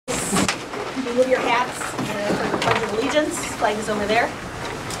remove your hats for the Pledge of Allegiance. Flag is over there.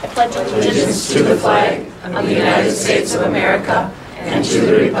 I pledge allegiance to the flag of the United States of America and to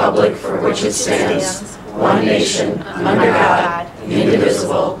the republic for which it stands, one nation, under God,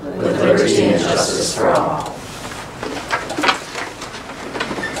 indivisible, with liberty and justice for all.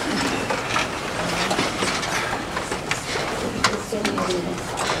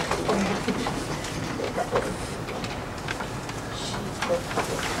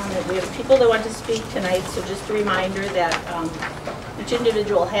 We have people that want to speak tonight, so just a reminder that each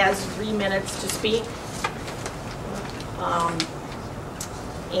individual has 3 minutes to speak.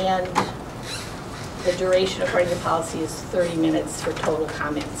 And the duration according to policy is 30 minutes for total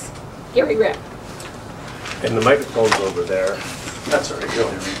comments. Gary Ripp. And the microphone's over there. That's all right, go.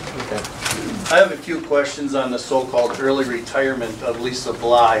 Okay. I have a few questions on the so-called early retirement of Lisa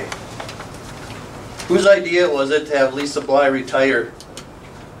Bly. Whose idea was it to have Lisa Bly retire?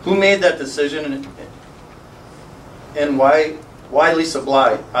 Who made that decision, and why Lisa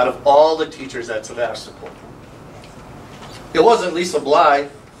Bly out of all the teachers at Sevastopol? It wasn't Lisa Bly.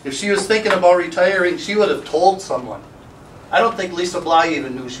 If she was thinking about retiring, she would have told someone. I don't think Lisa Bly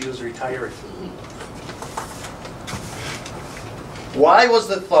even knew she was retiring. Why was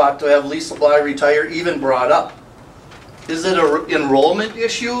the thought to have Lisa Bly retire even brought up? Is it an enrollment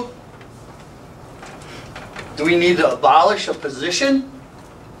issue? Do we need to abolish a position?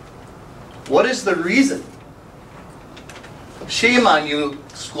 What is the reason? Shame on you,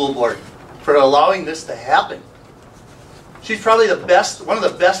 school board, for allowing this to happen. She's probably the best, one of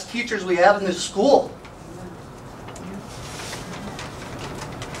the best teachers we have in this school.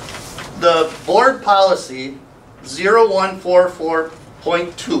 The board policy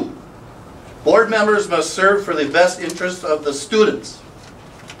 0144.2. Board members must serve for the best interest of the students.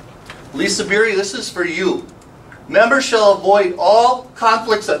 Lisa Beery, this is for you. Members shall avoid all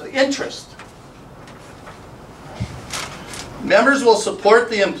conflicts of interest. Members will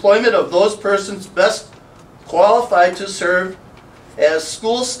support the employment of those persons best qualified to serve as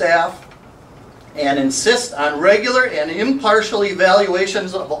school staff and insist on regular and impartial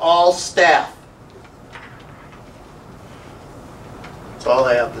evaluations of all staff. That's all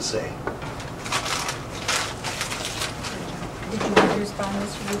I have to say. Did you want to respond,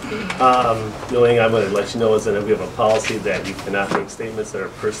 Mr. Ruthie? The only thing I'm going to let you know is that we have a policy that you cannot make statements that are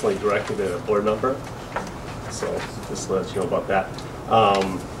personally directed at a board member. So just to let you know about that.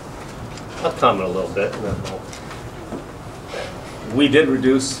 I'll comment a little bit. We did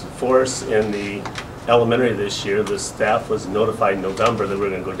reduce force in the elementary this year. The staff was notified in November that we're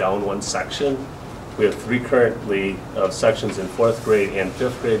going to go down one section. We have 3 currently sections in 4th grade and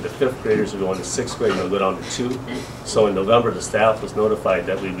 5th grade. The 5th graders are going to 6th grade and they'll go down to 2. So in November, the staff was notified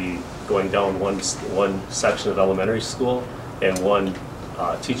that we'd be going down one section of elementary school and 1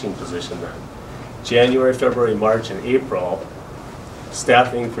 teaching position then. January, February, March, and April,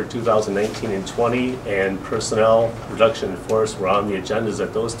 staffing for 2019 and 20 and personnel reduction in force were on the agendas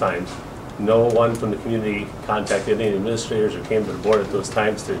at those times. No one from the community contacted any administrators or came to the board at those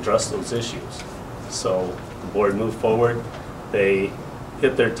times to address those issues. So the board moved forward. They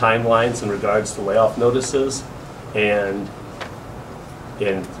hit their timelines in regards to layoff notices, and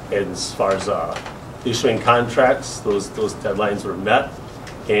as far as issuing contracts, those deadlines were met.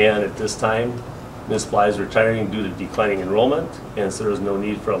 And at this time, Ms. Bly is retiring due to declining enrollment, and so there was no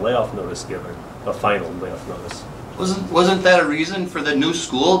need for a layoff notice given, a final layoff notice. Wasn't that a reason for the new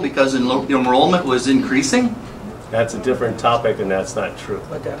school because enrollment was increasing? That's a different topic, and that's not true.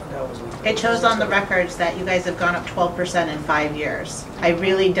 But that was It shows on the records that you guys have gone up 12% in 5 years. I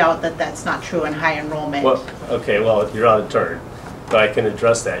really doubt that that's not true in high enrollment. Well, okay, well, you're on a turn, but I can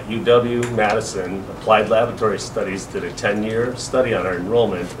address that. UW-Madison Applied Laboratory Studies did a 10-year study on our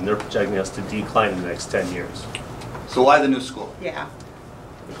enrollment, and they're projecting us to decline in the next 10 years. So why the new school? Yeah.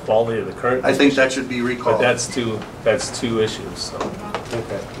 The quality of the current. I think that should be recalled. But that's two issues. So.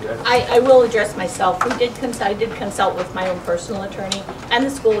 Okay. Yeah. I will address myself. I did consult with my own personal attorney and the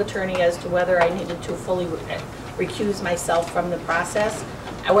school attorney as to whether I needed to fully recuse myself from the process.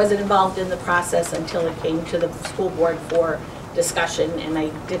 I wasn't involved in the process until it came to the school board for discussion, and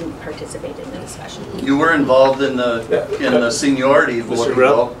I didn't participate in the discussion. You were involved in the seniority voting,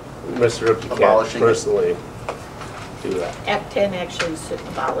 though. Mr. Rip, you can't personally do that. Act 10 actually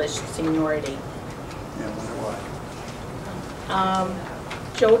abolished seniority. Yeah, I wonder why.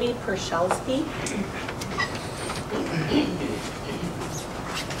 Jody Pershowski.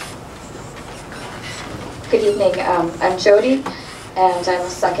 Good evening. I'm Jody, and I'm a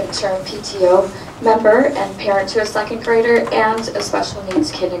second-term PTO member and parent to a 2nd grader and a special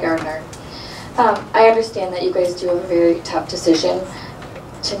needs kindergartner. I understand that you guys do have a very tough decision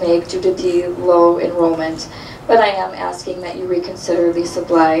to make due to the low enrollment, but I am asking that you reconsider Lisa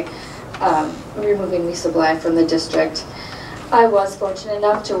Bly, removing Lisa Bly from the district. I was fortunate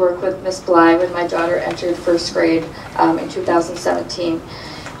enough to work with Ms. Bly when my daughter entered first grade in 2017.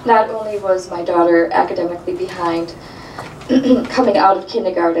 Not only was my daughter academically behind coming out of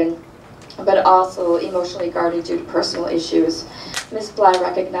kindergarten, but also emotionally guarded due to personal issues. Ms. Bly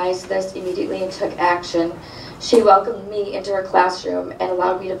recognized this immediately and took action. She welcomed me into her classroom and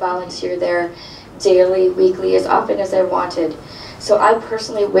allowed me to volunteer there daily, weekly, as often as I wanted. So I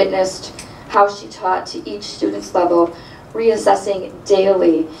personally witnessed how she taught to each student's level, reassessing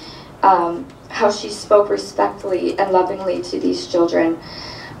daily how she spoke respectfully and lovingly to these children.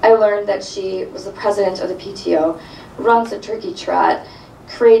 I learned that she was the president of the PTO, runs a turkey trot,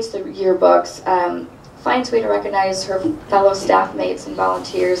 creates the yearbooks, finds a way to recognize her fellow staff mates and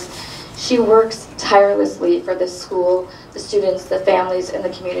volunteers. She works tirelessly for the school, the students, the families, and the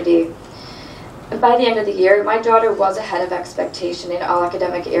community. And by the end of the year, my daughter was ahead of expectation in all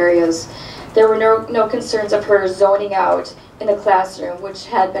academic areas. There were no concerns of her zoning out in the classroom, which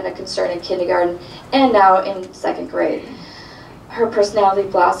had been a concern in kindergarten and now in second grade. Her personality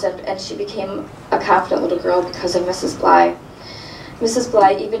blossomed and she became a confident little girl because of Mrs. Bly. Mrs.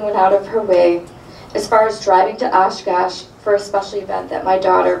 Bly even went out of her way as far as driving to Oshkosh for a special event that my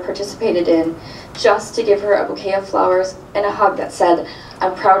daughter participated in, just to give her a bouquet of flowers and a hug that said,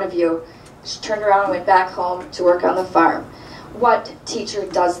 "I'm proud of you." She turned around and went back home to work on the farm. What teacher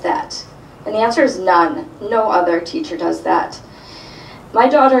does that? And the answer is none. No other teacher does that. My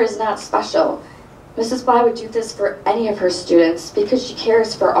daughter is not special. Mrs. Bly would do this for any of her students because she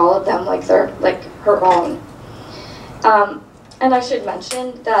cares for all of them like her own. And I should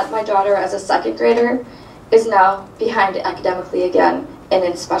mention that my daughter, as a second grader, is now behind academically again and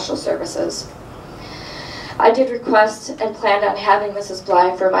in special services. I did request and planned on having Mrs.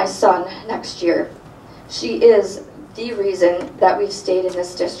 Bly for my son next year. She is the reason that we've stayed in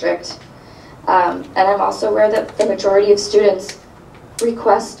this district. And I'm also aware that the majority of students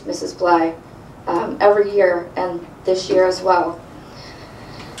request Mrs. Bly every year, and this year as well.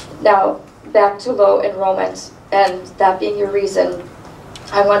 Now, back to low enrollment, and that being your reason,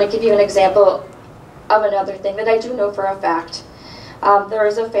 I want to give you an example of another thing that I do know for a fact. There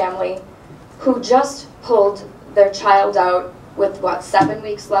is a family who just pulled their child out with, 7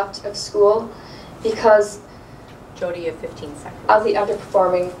 weeks left of school because Jody, you have 15 seconds. of the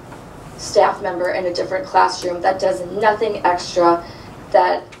underperforming staff member in a different classroom that does nothing extra.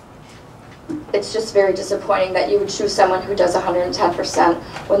 That it's just very disappointing that you would choose someone who does 110%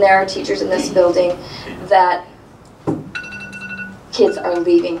 when there are teachers in this building that kids are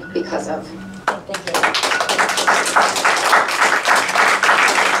leaving because of. Thank you.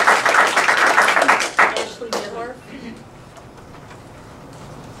 Ashley Miller.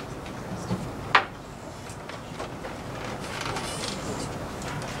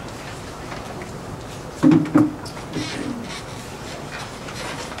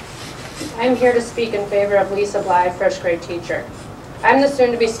 I'm here to speak in favor of Lisa Bly, first grade teacher. I'm the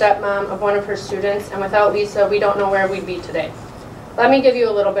soon-to-be stepmom of one of her students, and without Lisa, we don't know where we'd be today. Let me give you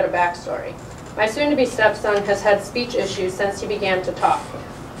a little bit of backstory. My soon-to-be stepson has had speech issues since he began to talk.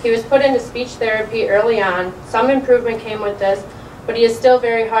 He was put into speech therapy early on. Some improvement came with this, but he is still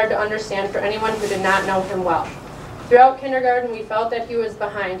very hard to understand for anyone who did not know him well. Throughout kindergarten, we felt that he was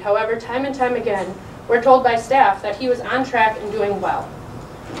behind. However, time and time again, we're told by staff that he was on track and doing well.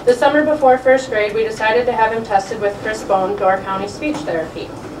 The summer before first grade, we decided to have him tested with Chris Bone, Door County Speech Therapy.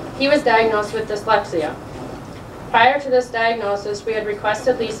 He was diagnosed with dyslexia. Prior to this diagnosis, we had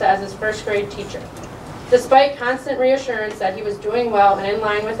requested Lisa as his first grade teacher. Despite constant reassurance that he was doing well and in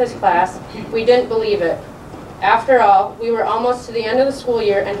line with his class, we didn't believe it. After all, we were almost to the end of the school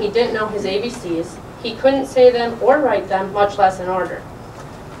year and he didn't know his ABCs. He couldn't say them or write them, much less in order.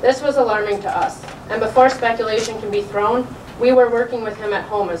 This was alarming to us, and before speculation can be thrown, we were working with him at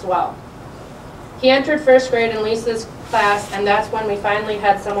home as well. He entered first grade in Lisa's class, and that's when we finally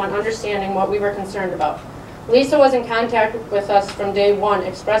had someone understanding what we were concerned about. Lisa was in contact with us from day one,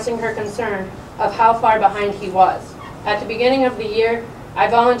 expressing her concern of how far behind he was. At the beginning of the year, I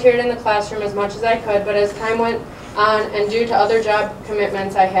volunteered in the classroom as much as I could, but as time went on and due to other job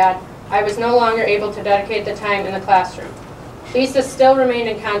commitments I had, I was no longer able to dedicate the time in the classroom. Lisa still remained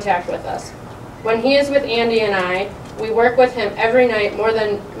in contact with us. When he is with Andy and I, we work with him every night more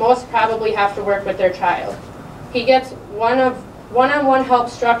than most probably have to work with their child. He gets one-on-one help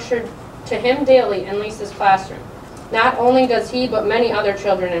structured to him daily in Lisa's classroom. Not only does he, but many other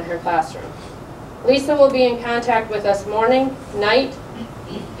children in her classroom. Lisa will be in contact with us morning, night,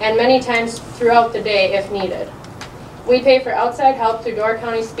 and many times throughout the day if needed. We pay for outside help through Door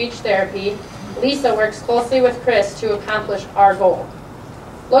County Speech Therapy. Lisa works closely with Chris to accomplish our goal.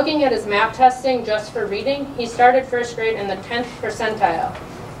 Looking at his MAP testing just for reading, he started first grade in the 10th percentile.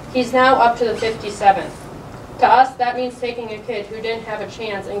 He's now up to the 57th. To us, that means taking a kid who didn't have a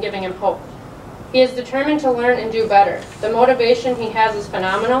chance and giving him hope. He is determined to learn and do better. The motivation he has is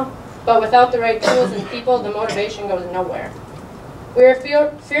phenomenal, but without the right tools and people, the motivation goes nowhere. We are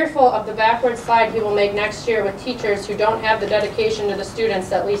fearful of the backward slide he will make next year with teachers who don't have the dedication to the students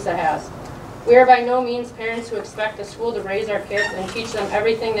that Lisa has. We are by no means parents who expect the school to raise our kids and teach them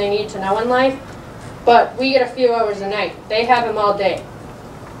everything they need to know in life, but we get a few hours a night. They have them all day.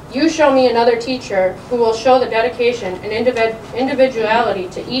 You show me another teacher who will show the dedication and individuality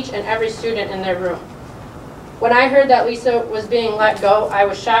to each and every student in their room. When I heard that Lisa was being let go, I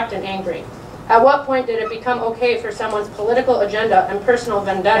was shocked and angry. At what point did it become okay for someone's political agenda and personal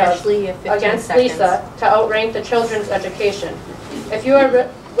vendetta against Lisa to outrank the children's education? If you are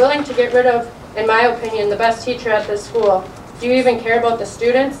willing to get rid of, in my opinion, the best teacher at this school, do you even care about the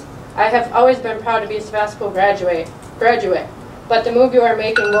students? I have always been proud to be a Sevastopol graduate, but the move you are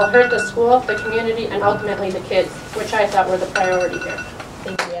making will hurt the school, the community, and ultimately the kids, which I thought were the priority here.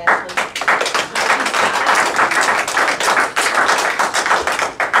 Thank you, Ashley.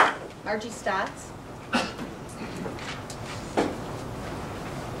 Margie Stotts.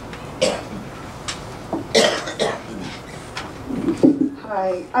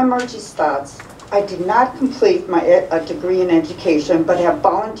 Hi, I'm Margie Stotts. I did not complete my degree in education, but have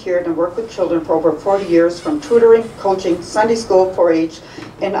volunteered and worked with children for over 40 years, from tutoring, coaching, Sunday school, 4-H,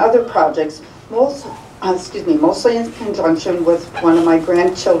 and other projects, mostly in conjunction with one of my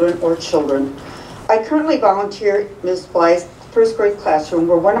grandchildren or children. I currently volunteer in Ms. Bly's first grade classroom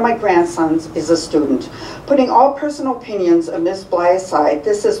where one of my grandsons is a student. Putting all personal opinions of Ms. Bly aside,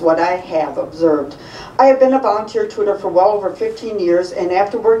 this is what I have observed. I have been a volunteer tutor for well over 15 years, and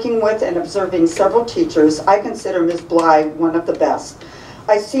after working with and observing several teachers, I consider Ms. Bly one of the best.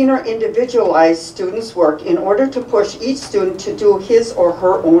 I've seen her individualize students' work in order to push each student to do his or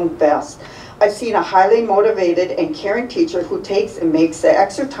her own best. I've seen a highly motivated and caring teacher who takes and makes the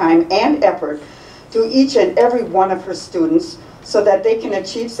extra time and effort to each and every one of her students so that they can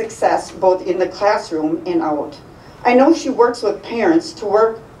achieve success both in the classroom and out. I know she works with parents to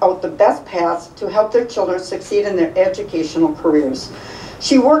work out the best paths to help their children succeed in their educational careers.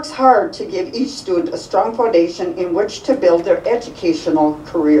 She works hard to give each student a strong foundation in which to build their educational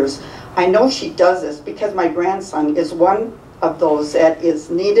careers. I know she does this because my grandson is one of those that is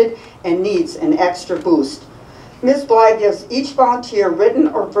needed and needs an extra boost. Ms. Bly gives each volunteer written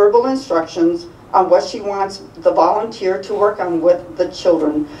or verbal instructions on what she wants the volunteer to work on with the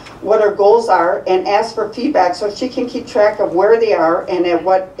children, what her goals are, and asks for feedback so she can keep track of where they are and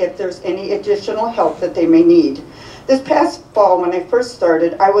if there's any additional help that they may need. This past fall, when I first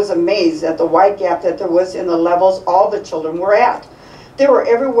started, I was amazed at the wide gap that there was in the levels all the children were at. They were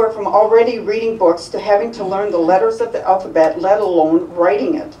everywhere from already reading books to having to learn the letters of the alphabet, let alone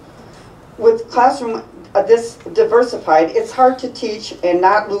writing it. With classroom this diversified, it's hard to teach and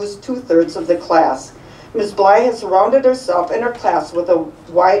not lose 2/3 of the class. Ms. Bly has surrounded herself and her class with a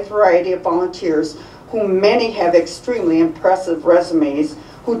wide variety of volunteers, whom many have extremely impressive resumes,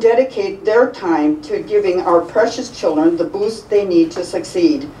 who dedicate their time to giving our precious children the boost they need to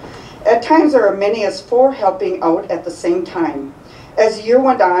succeed. At times there are many as 4 helping out at the same time. As the year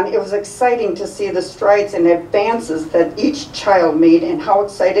went on, it was exciting to see the strides and advances that each child made and how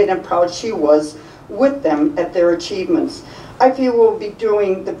excited and proud she was with them at their achievements. I feel we'll be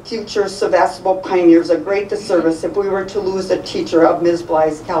doing the future Sevastopol pioneers a great disservice if we were to lose a teacher of Ms.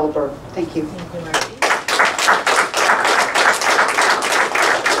 Bly's caliber. Thank you. Thank you, Margie.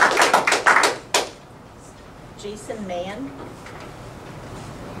 Jason Mann.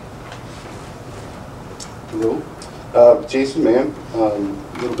 Hello, Jason Mann. A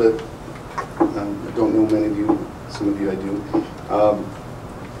little bit, I don't know many of you, some of you I do.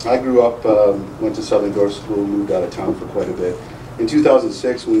 I grew up, went to Southern Door School, moved out of town for quite a bit. In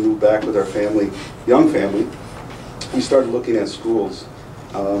 2006, when we moved back with our family, young family, we started looking at schools.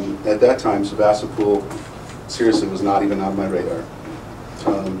 At that time, Sevastopol seriously was not even on my radar.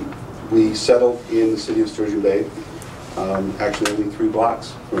 We settled in the city of Sturgeon Bay, actually only 3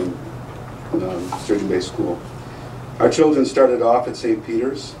 blocks from Sturgeon Bay School. Our children started off at St.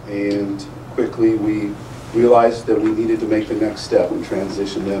 Peter's, and quickly we realized that we needed to make the next step and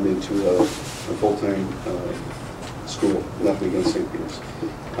transition them into a full-time school, nothing against St. Peter's.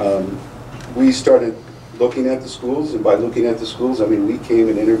 We started looking at the schools, and by looking at the schools, I mean we came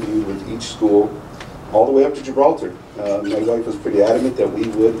and interviewed with each school all the way up to Gibraltar. My wife was pretty adamant that we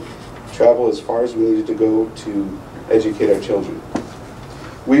would travel as far as we needed to go to educate our children.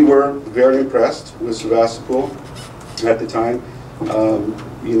 We were very impressed with Sevastopol at the time.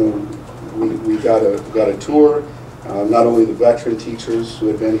 You know, we got a tour. Not only the veteran teachers who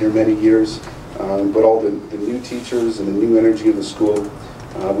had been here many years, but all the new teachers and the new energy of the school.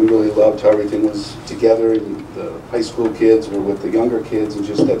 We really loved how everything was together, and the high school kids were with the younger kids, and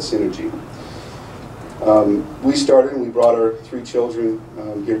just that synergy. We started and we brought our 3 children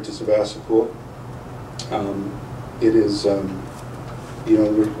here to Sevastopol. It is, you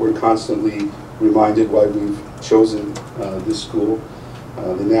know, we're constantly reminded why we've chosen this school.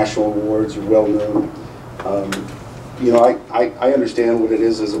 The national awards are well known. You know, I understand what it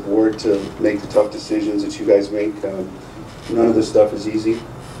is as a board to make the tough decisions that you guys make. None of this stuff is easy.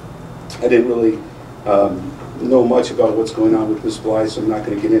 I didn't really know much about what's going on with Ms. Bly, so I'm not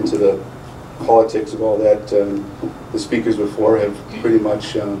going to get into the politics of all that. The speakers before have pretty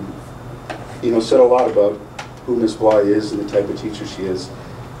much, you know, said a lot about who Ms. Bly is and the type of teacher she is.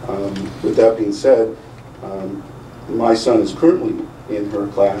 With that being said, my son is currently in her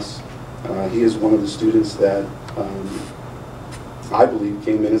class. He is one of the students that I believe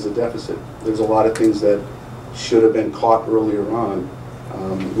came in as a deficit. There's a lot of things that should have been caught earlier on.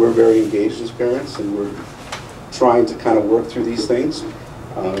 We're very engaged as parents, and we're trying to kind of work through these things.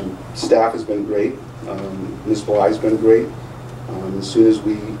 Staff has been great. Ms. Bly's been great. As soon as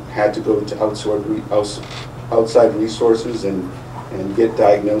we had to go to outside resources and get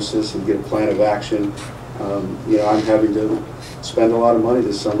diagnosis and get a plan of action, you know, I'm having to spend a lot of money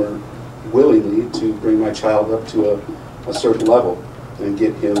this summer willingly to bring my child up to a certain level and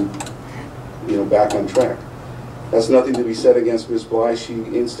get him, you know, back on track. That's nothing to be said against Ms. Bly. She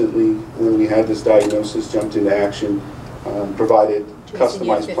instantly, when we had this diagnosis, jumped into action, provided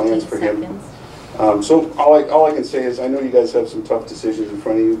customized plans for him. So all I can say is I know you guys have some tough decisions in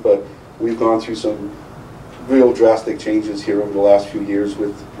front of you, but we've gone through some real drastic changes here over the last few years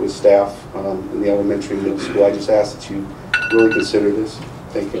with staff in the elementary and middle school. I just ask that you really consider this.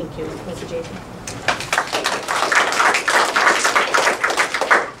 Thank you. Thank you. Thank you, Jason.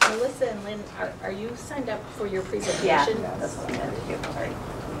 Melissa and Lynn, are you signed up for your presentation? Yeah, that's what I'm going to do. Sorry.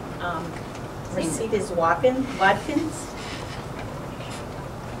 Mercedes Watkins?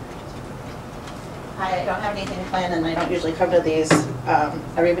 Hi, I don't have anything planned, and I don't usually come to these.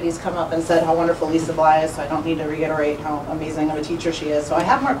 Everybody's come up and said how wonderful Lisa Bly is, so I don't need to reiterate how amazing of a teacher she is. So I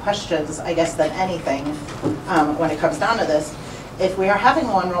have more questions, I guess, than anything when it comes down to this. If we are having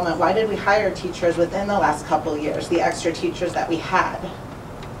low enrollment, why did we hire teachers within the last couple of years, the extra teachers that we had?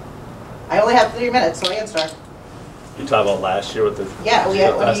 I only have 3 minutes, so answer. You talk about last year with the... Yeah,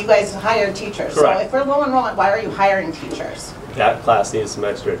 when you guys hired teachers. Correct. So if we're low enrollment, why are you hiring teachers? That class needs some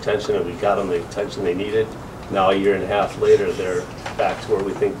extra attention, and we got them the attention they needed. Now, a year and a half later, they're back to where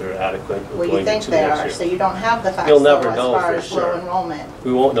we think they're adequate. Well, you think they are, so you don't have the facts You'll though, never as know far for as sure. low enrollment.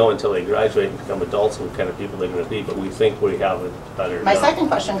 We won't know until they graduate and become adults what kind of people they're going to be, but we think we have a better My know. second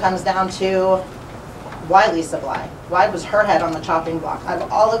question comes down to why Lisa Bly? Why was her head on the chopping block? Out of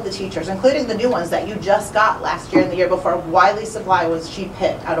all of the teachers, including the new ones that you just got last year and the year before, why Lisa Bly was she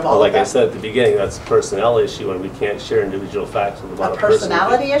picked out of all Well, of like them? I said at the beginning, that's a personnel issue, and we can't share individual facts with about A a person.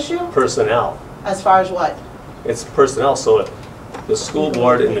 personality issue? Personnel. As far as what? It's personnel, so the school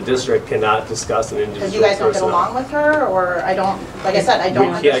board and the district cannot discuss an Because individual you guys don't get personnel. along with her, or I don't, like I said, I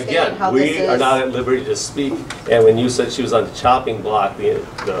don't understand how this is. We are not at liberty to speak, and when you said she was on the chopping block,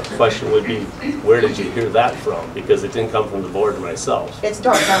 the question would be, where did you hear that from? Because it didn't come from the board or myself. It's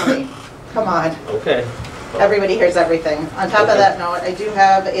Door County. Come on. Okay. Well, Everybody hears everything. On top of that note, I do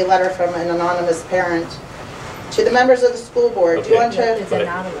have a letter from an anonymous parent to the members of the school board. Do you want to? It's but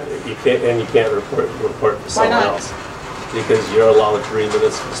anonymous. you can't report for someone not? else. Because you're allowed 3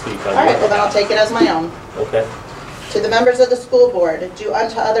 minutes to speak on All right, your well then I'll take it as my own. Okay. To the members of the school board, do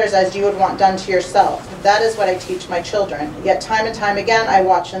unto others as you would want done to yourself. That is what I teach my children. Yet time and time again, I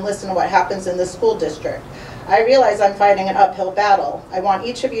watch and listen to what happens in the school district. I realize I'm fighting an uphill battle. I want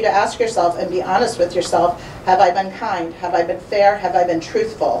each of you to ask yourself and be honest with yourself, have I been kind? Have I been fair? Have I been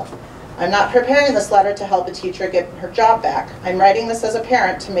truthful? I'm not preparing this letter to help a teacher get her job back. I'm writing this as a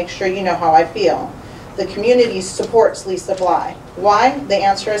parent to make sure you know how I feel. The community supports Lisa Bly. Why? The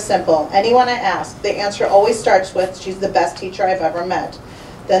answer is simple. Anyone I ask, the answer always starts with, she's the best teacher I've ever met.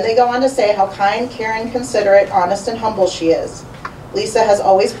 Then they go on to say how kind, caring, considerate, honest, and humble she is. Lisa has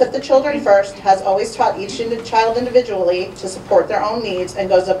always put the children first, has always taught each child individually to support their own needs, and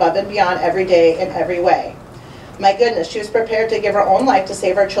goes above and beyond every day in every way. My goodness, she was prepared to give her own life to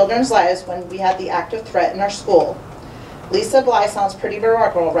save our children's lives when we had the active threat in our school. Lisa Bly sounds pretty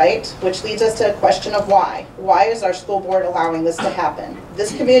bureaucratic, right? Which leads us to a question of why. Why is our school board allowing this to happen?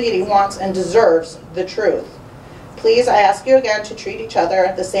 This community wants and deserves the truth. Please, I ask you again to treat each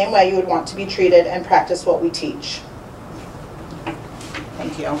other the same way you would want to be treated and practice what we teach.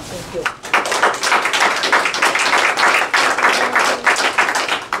 Thank you. Thank you.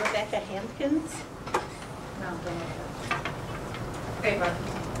 Rebecca Hampkins? No,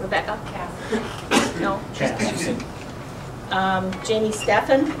 Rebecca? No? Jamie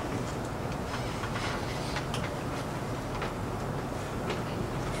Steffen?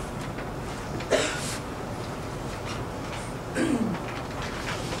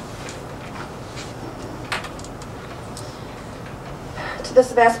 To the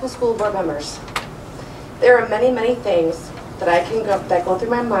Sevastopol School Board members, there are many, many things that go through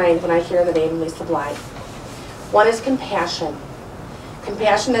my mind when I hear the name Lisa Bly. One is compassion.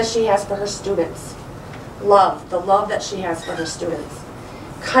 Compassion that she has for her students. Love, the love that she has for her students.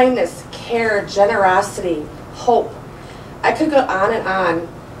 Kindness, care, generosity, hope. I could go on and on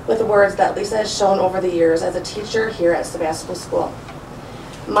with the words that Lisa has shown over the years as a teacher here at Sevastopol School.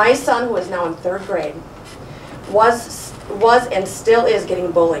 My son, who is now in 3rd grade, was and still is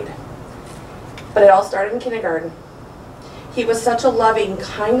getting bullied. But it all started in kindergarten. He was such a loving,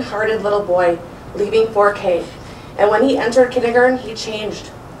 kind-hearted little boy leaving 4K. And when he entered kindergarten, he changed.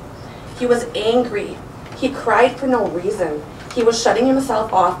 He was angry. He cried for no reason. He was shutting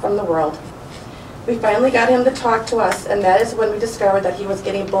himself off from the world. We finally got him to talk to us, and that is when we discovered that he was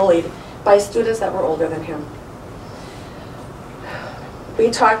getting bullied by students that were older than him. We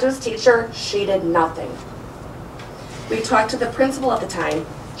talked to his teacher. She did nothing. We talked to the principal at the time.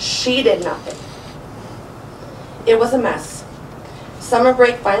 She did nothing. It was a mess. Summer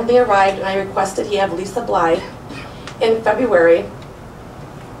break finally arrived, and I requested he have Lisa Bly in February,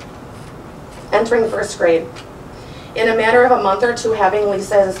 entering 1st grade. In a matter of a month or two having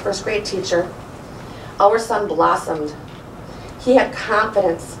Lisa as his 1st grade teacher, our son blossomed. He had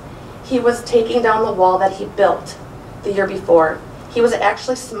confidence. He was taking down the wall that he built the year before. He was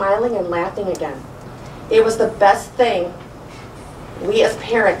actually smiling and laughing again. It was the best thing we as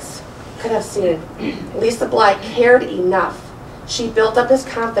parents could have seen. Lisa Bly cared enough. She built up his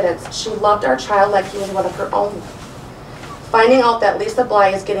confidence. She loved our child like he was one of her own. Finding out that Lisa Bly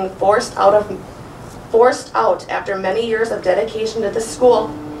is getting forced out after many years of dedication to this school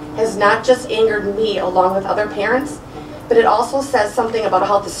has not just angered me along with other parents, but it also says something about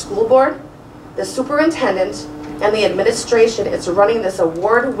how the school board, the superintendent, and the administration is running this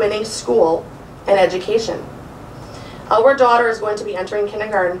award-winning school and education. Our daughter is going to be entering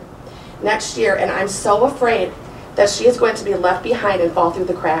kindergarten next year, and I'm so afraid that she is going to be left behind and fall through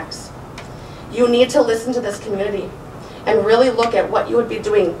the cracks. You need to listen to this community and really look at what you would be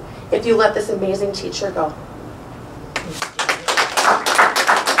doing if you let this amazing teacher go.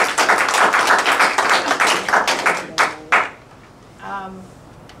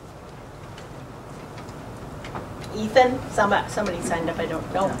 Ethan, somebody signed up, I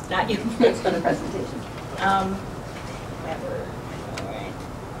don't know, not you. It's for the presentation.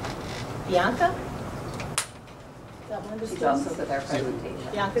 Bianca? Is that one of the She's students? also with our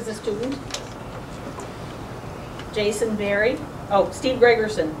presentation. Bianca's a student. Jason Berry. Oh, Steve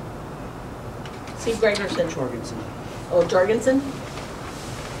Gregerson. Steve Gregerson. Jorgensen. Oh, Jorgensen.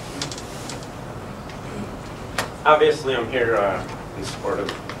 Obviously, I'm here in support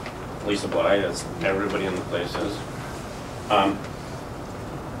of Lisa Bly, as everybody in the place is.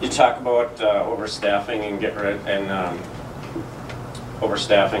 You talk about overstaffing and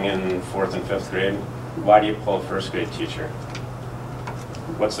overstaffing in 4th and 5th grade. Why do you pull a 1st grade teacher?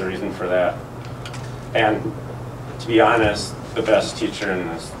 What's the reason for that? And to be honest, the best teacher in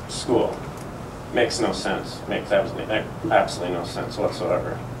this school makes no sense. Makes absolutely no sense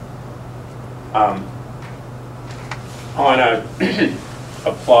whatsoever. I want to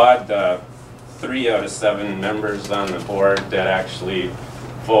applaud the 3 out of 7 members on the board that actually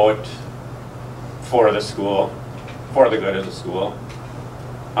vote for the school, for the good of the school.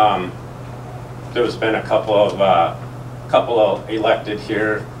 There's been a couple of elected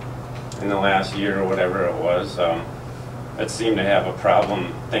here in the last year or whatever it was that seem to have a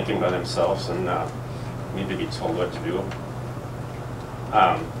problem thinking by themselves and need to be told what to do.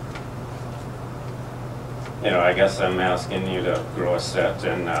 You know, I guess I'm asking you to grow a set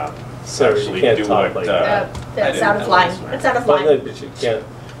and Sir, you actually can't do talk what. like that. That's out of line. That's out of line. But you can't.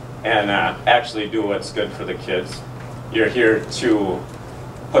 And actually do what's good for the kids. You're here to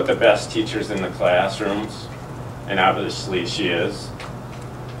put the best teachers in the classrooms, and obviously she is.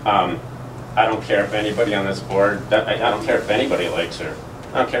 I don't care if anybody on this board, I don't care if anybody likes her.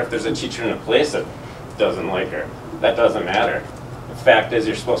 I don't care if there's a teacher in the place that doesn't like her. That doesn't matter. The fact is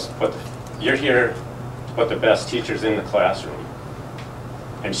you're here to put the best teachers in the classroom.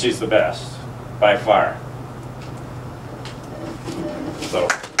 And she's the best, by far. So.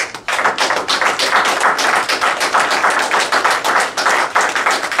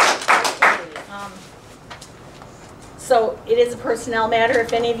 So it is a personnel matter.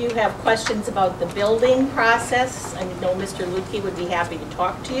 If any of you have questions about the building process, I know Mr. Lutke would be happy to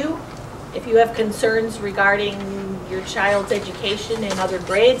talk to you. If you have concerns regarding your child's education in other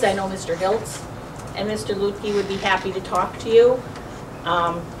grades, I know Mr. Hiltz and Mr. Lutke would be happy to talk to you.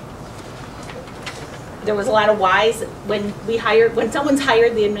 There was a lot of whys. When someone's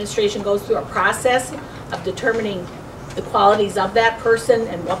hired, the administration goes through a process of determining the qualities of that person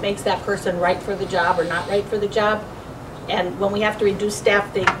and what makes that person right for the job or not right for the job. And when we have to reduce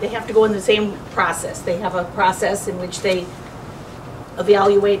staff, they have to go in the same process. They have a process in which they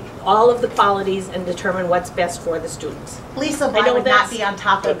evaluate all of the qualities and determine what's best for the students. Lisa Bly would not be on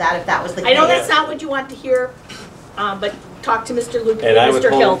top of that if that was the case. I know that's not what you want to hear, but talk to Mr. Luke And and Mr.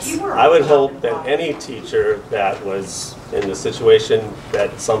 Hiltz. I would hope that any teacher that was in the situation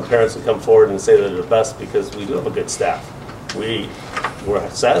that some parents would come forward and say they're the best, because we do have a good staff. We're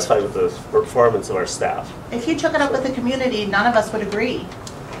satisfied with the performance of our staff. If you took it up with the community, none of us would agree.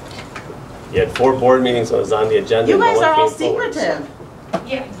 You had 4 board meetings when it was on the agenda. You guys no are all one came forward. secretive.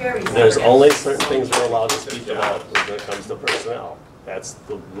 Yeah, very. There's only certain things we're allowed to speak about when it comes to personnel. That's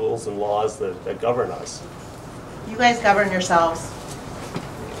the rules and laws that govern us. You guys govern yourselves.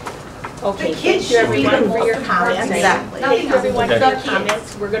 Okay, thank you everyone for your comments. Exactly. Thank you everyone for Okay. your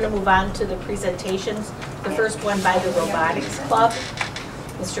comments. We're going to move on to the presentations. The first one by the Robotics Club.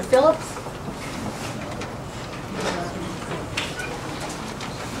 Mr. Phillips.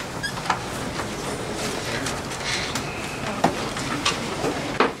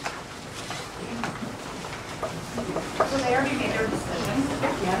 So they already made their decision.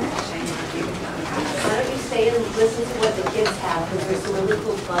 Why don't you stay and listen to what the kids have, because there's some really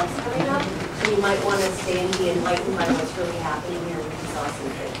cool clubs coming up, and you might want to stay and be enlightened by what's really happening here with these awesome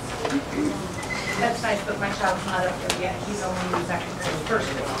kids. That's nice, but my child's not up there yet. He's only in second grade, first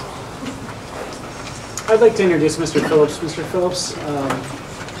grade. I'd like to introduce Mr. Phillips. Mr. Phillips,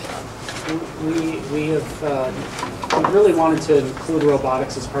 we really wanted to include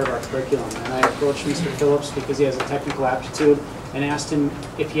robotics as part of our curriculum, and I approached Mr. Phillips because he has a technical aptitude and asked him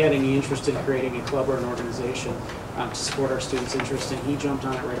if he had any interest in creating a club or an organization to support our students' interest, and he jumped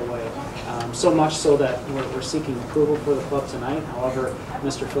on it right away. So much so that we're seeking approval for the club tonight. However,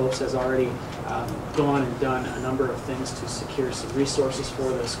 Mr. Phillips has already gone and done a number of things to secure some resources for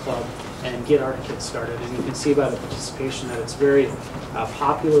this club and get our kids started. And you can see by the participation that it's very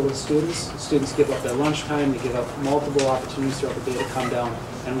popular with students. Students give up their lunchtime, they give up multiple opportunities throughout the day to come down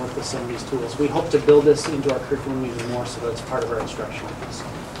and work with some of these tools. We hope to build this into our curriculum even more so that it's part of our instructional piece.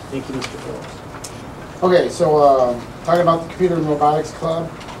 Thank you, Mr. Phillips. Okay, so talking about the Computer and Robotics Club,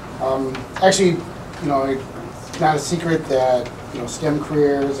 actually, you know, it's not a secret that, you know, STEM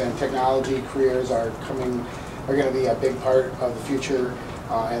careers and technology careers are going to be a big part of the future,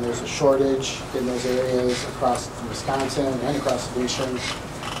 and there's a shortage in those areas across Wisconsin and across the nation.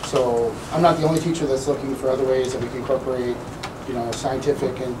 So I'm not the only teacher that's looking for other ways that we can incorporate, you know,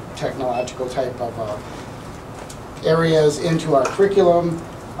 scientific and technological type of areas into our curriculum.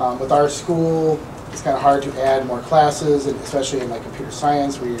 With our school, it's kind of hard to add more classes, and especially in like computer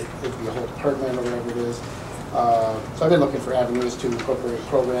science, where it could be a whole department or whatever it is. So I've been looking for avenues to incorporate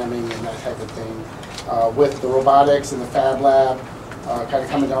programming and that type of thing. With the robotics and the Fab Lab kind of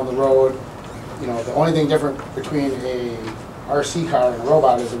coming down the road, you know, the only thing different between a RC car and a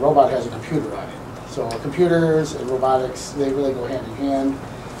robot is the robot has a computer on it. So computers and robotics, they really go hand in hand.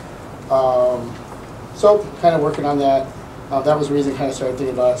 So kind of working on that. That was the reason I kind of started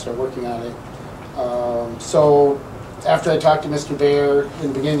thinking about it, started working on it. So after I talked to Mr. Baer in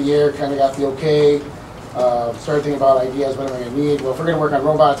the beginning of the year, kind of got the okay, started thinking about ideas, what am I going to need? Well, if we're going to work on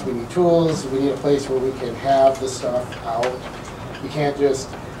robots, we need tools, we need a place where we can have this stuff out. You can't just,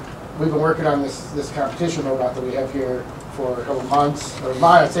 we've been working on this competition robot that we have here for a couple months, or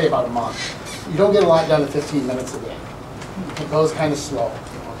I'd say about a month. You don't get a lot done in 15 minutes a day. It goes kind of slow,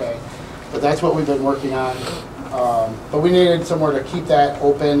 okay? But that's what we've been working on. But we needed somewhere to keep that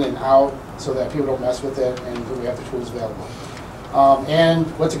open and out so that people don't mess with it, and we have the tools available. And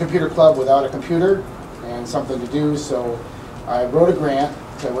what's a computer club without a computer and something to do? So I wrote a grant.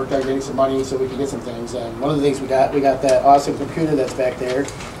 So I worked on getting some money so we could get some things. And one of the things we got that awesome computer that's back there.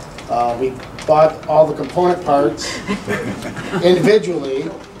 We bought all the component parts individually,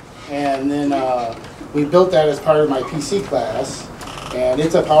 and then we built that as part of my PC class. And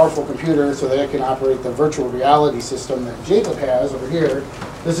it's a powerful computer so that it can operate the virtual reality system that Jacob has over here.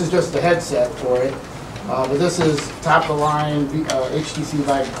 This is just the headset for it. But this is top of the line HTC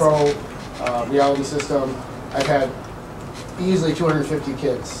Vive Pro reality system. I've had easily 250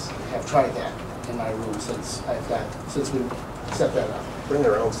 kids have tried that in my room since we set that up. Bring it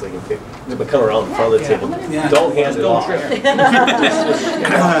around so they can come around in front of the table. Yeah. Don't hand it off. You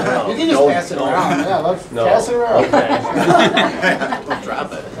can just pass it around. Yeah, let's pass it around. We'll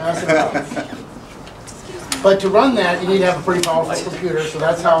drop it. Pass it around. But to run that, you need to have a pretty powerful computer, so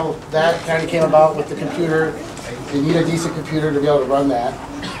that's how that kind of came about with the computer. You need a decent computer to be able to run that.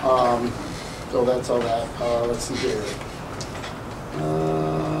 So that's all that. Let's see here.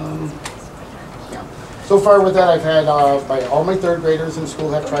 Yeah. So far with that, I've had all my third graders in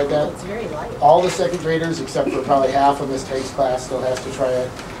school have tried that. It's very light. All the second graders, except for probably half of Miss Tate's class, still has to try it.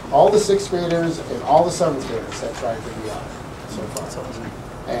 All the sixth graders and all the seventh graders have tried the VR so far.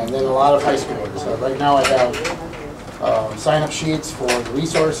 And then a lot of high schoolers. So right now I have sign-up sheets for the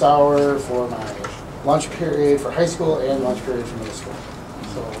resource hour, for my lunch period for high school, and lunch period for middle school.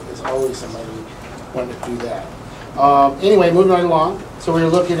 So there's always somebody wanting to do that. Anyway, moving right along. So we were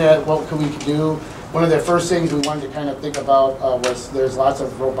looking at what we could do. One of the first things we wanted to kind of think about was there's lots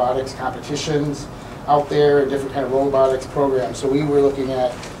of robotics competitions out there and different kind of robotics programs. So we were looking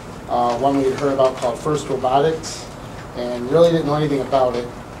at one we had heard about called First Robotics, and really didn't know anything about it.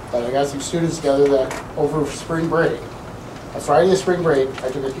 But I got some students together that over spring break, a Friday of spring break, I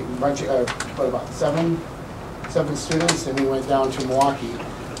took a bunch of, about seven students, and we went down to Milwaukee.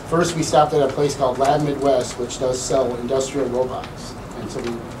 First, we stopped at a place called Lab Midwest, which does sell industrial robots. And so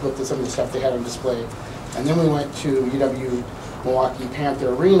we looked at some of the stuff they had on display. And then we went to UW Milwaukee Panther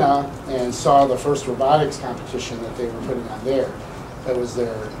Arena and saw the first robotics competition that they were putting on there. That was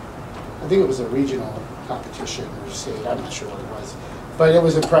their, I think it was a regional competition or state, I'm not sure what it was. But it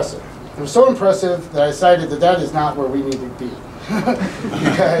was impressive. It was so impressive that I decided that that is not where we need to be.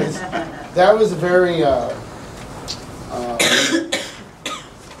 Because that was a very,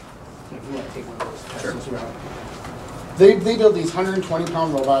 They build these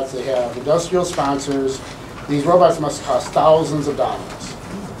 120-pound robots. They have industrial sponsors. These robots must cost thousands of dollars.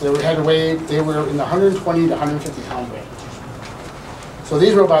 They were in the 120 to 150-pound range. So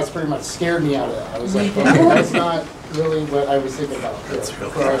these robots pretty much scared me out of that. I was like, okay, that's not really what I was thinking about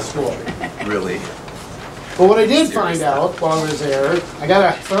for our school. Really? But what I did find out while I was there,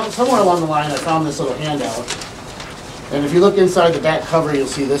 somewhere along the line, I found this little handout. And if you look inside the back cover, you'll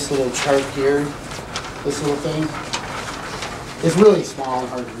see this little chart here, this little thing. It's really small and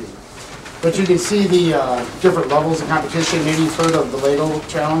hard to read. But you can see the different levels of competition. Maybe you've heard of the Lego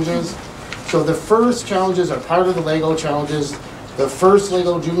challenges. So the first challenges are part of the Lego challenges. The first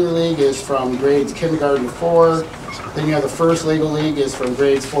Lego Junior League is from grades kindergarten to 4. Then you have the first Lego League is from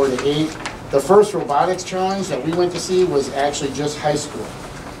grades 4 to 8. The first robotics challenge that we went to see was actually just high school.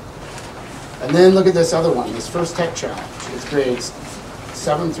 And then look at this other one, this first tech challenge. It's grades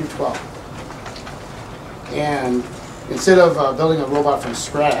 7 through 12. And instead of building a robot from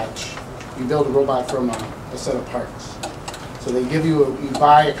scratch, you build a robot from a set of parts. So they give you, you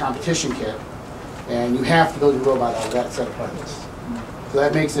buy a competition kit, and you have to build your robot out of that set of parts. So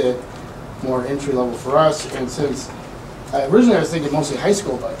that makes it more entry level for us. And since originally I was thinking mostly high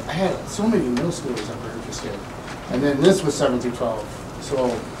school, but I had so many middle schoolers that were interested. And then this was 7 through 12.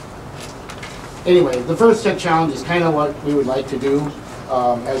 So anyway, the first tech challenge is kind of what we would like to do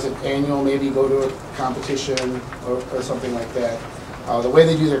as an annual, maybe go to a competition or something like that. The way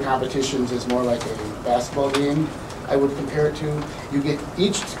they do their competitions is more like a basketball game, I would compare it to.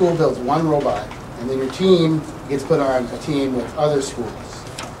 Each school builds one robot, and then your team gets put on a team with other schools.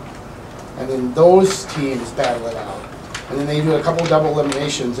 And then those teams battle it out. And then they do a couple double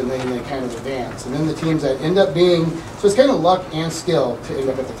eliminations, and then they kind of advance. And then the teams that end up being, so it's kind of luck and skill to end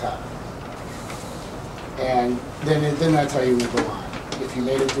up at the top. And then that's how you would go on. If you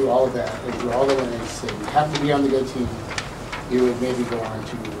made it through all of that, and through all the winners, and you happen to be on the good team, you would maybe go on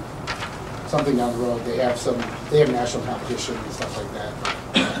to something down the road. They have national competition and stuff like that.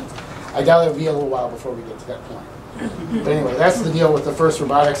 I doubt it'll be a little while before we get to that point. But anyway, that's the deal with the first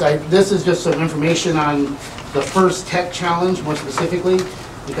robotics. This is just some information on the first tech challenge, more specifically,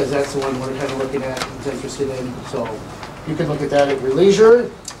 because that's the one we're kind of looking at and interested in. So you can look at that at your leisure.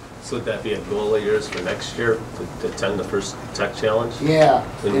 So would that be a goal of yours for next year, to attend the first tech challenge? Yeah.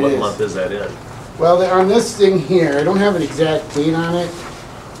 And what month is that in? Well, on this thing here, I don't have an exact date on it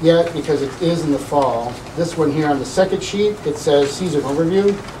yet because it is in the fall. This one here on the second sheet, it says season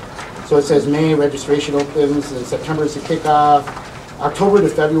overview. So it says May, registration opens, and September is the kickoff. October to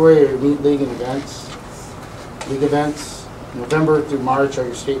February are league events. November through March are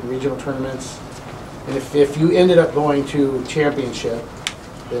your state and regional tournaments. And if you ended up going to championship,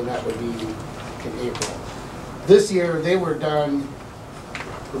 then that would be in April. This year, they were done,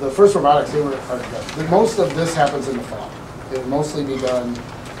 the first robotics, they were done. Most of this happens in the fall. it'll mostly be done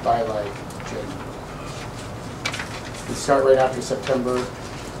by like January. We start right after September,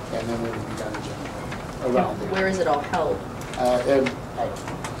 and then we'll be done in January, around there. Where is it all held?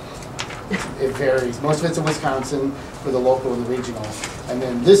 It varies. Most of it's in Wisconsin for the local and the regional. And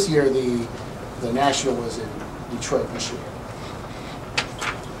then this year, the national was in Detroit, Michigan.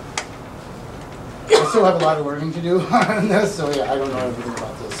 I still have a lot of learning to do on this, so yeah, I don't know everything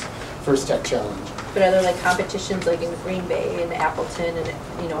about this First Tech Challenge. But are there like competitions like in Green Bay and Appleton and,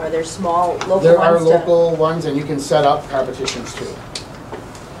 you know, are there small local ones? There are local ones, and you can set up competitions too.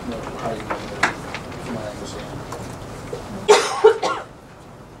 How you do it, from what I understand.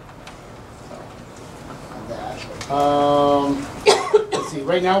 Let's see,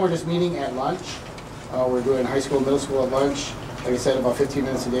 right now we're just meeting at lunch. We're doing high school, middle school at lunch. Like I said, about 15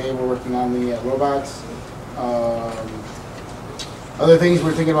 minutes a day. We're working on the robots. Other things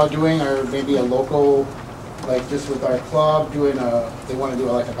we're thinking about doing are maybe a local, like just with our club, doing they want to do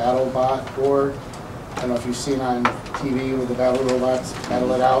like a battle bot board. I don't know if you've seen on TV with the battle robots,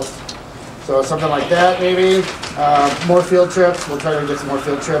 battle it out. So something like that maybe. More field trips. We'll try to get some more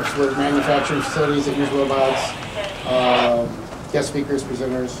field trips with manufacturing facilities that use robots. Guest speakers,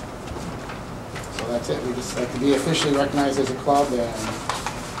 presenters. So that's it. We just like to be officially recognized as a club and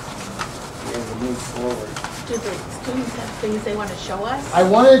be able to move forward. Do the students have things they want to show us? I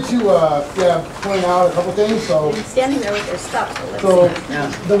wanted to point out a couple things. So They're standing there with their stuff. So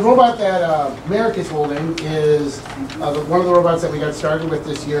the robot that Merrick is holding is one of the robots that we got started with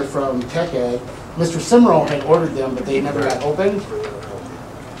this year from Tech Ed. Mr. Simro had ordered them, but they never got opened.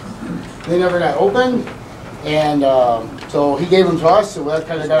 And so he gave them to us, so that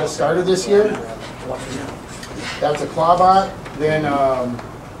kind of got us started this year. That's a Clawbot. Then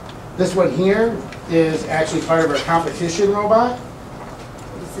this one here is actually part of our competition robot.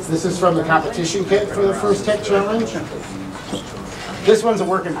 This is from the competition kit for the First Tech Challenge. This one's a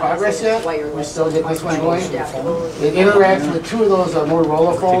work in progress yet. We still get this one going. It interacts with two of those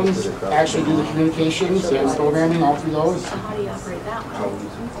Motorola phones, actually do the communications and programming all through those. How do you operate that one?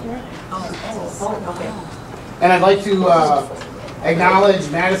 Okay. And I'd like to acknowledge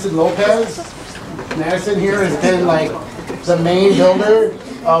Madison Lopez. Madison here has been like the main builder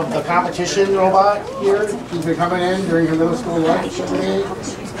of the competition robot here. She's been coming in during her middle school lunch every day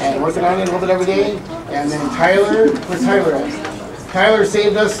and working on it a little bit every day. And then Tyler, where's Tyler at? Tyler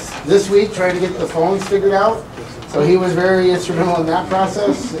saved us this week trying to get the phones figured out. So he was very instrumental in that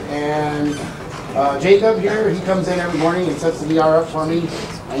process. And Jacob here, he comes in every morning and sets the VR up for me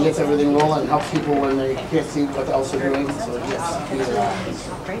and gets everything rolling and helps people when they can't see what else they're doing. So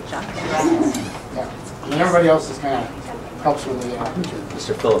Great job. yeah. And everybody else is kind of helps with the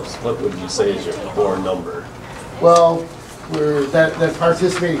Mr. Phillips, what would you say is your core number? Well, we're that's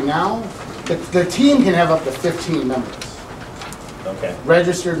participating now. The team can have up to 15 members. Okay.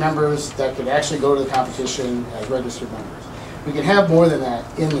 Registered members that could actually go to the competition as registered members. We can have more than that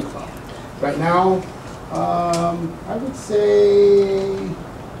in the club. Right now, I would say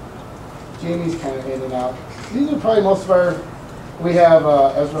Jamie's kind of in and out. These are probably most of our. We have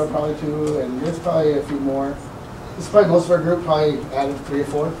Ezra probably too, and there's probably a few more. This is probably most of our group, probably added 3 or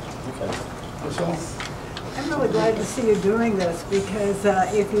 4. Okay. Or so. I'm really glad to see you doing this because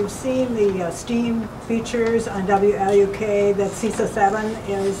if you've seen the STEAM features on WLUK that CISA 7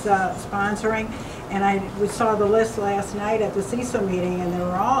 is sponsoring, and we saw the list last night at the CISA meeting, and they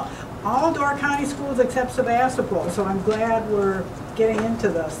were all Door County schools except Sevastopol. So I'm glad we're getting into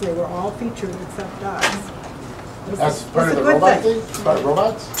this. They were all featured except us. That's part of the robot thing? About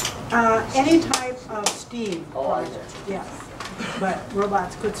robots? Any type of STEAM project, yes. But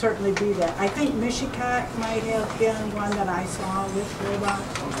robots could certainly be that. I think Michigan might have been one that I saw with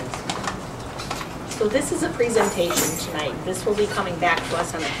robots. So this is a presentation tonight. This will be coming back to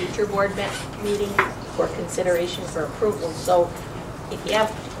us on a future board meeting for consideration for approval. So if you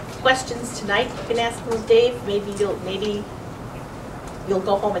have questions tonight, you can ask them with Dave. Maybe you'll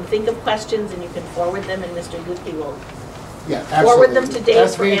go home and think of questions and you can forward them, and Mr. Guthrie will forward them to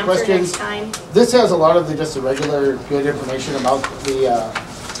Dave for answer next time. This has a lot of just the regular good information about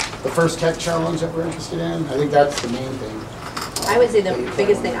the First Tech Challenge that we're interested in. I think that's the main thing. I would say the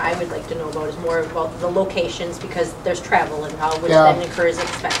biggest thing I would like to know about is more about the locations, because there's travel involved, which then incurs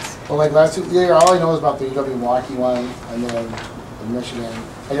expense. Well, like last year, all I know is about the UW Milwaukee one, and then in Michigan.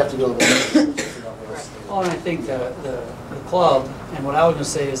 I'd have to do a little bit. Well, and I think the club, and what I was going to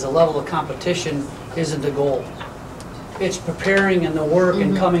say is the level of competition isn't the goal. It's preparing and the work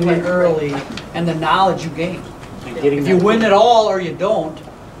and coming in early and the knowledge you gain. If you win it all or you don't,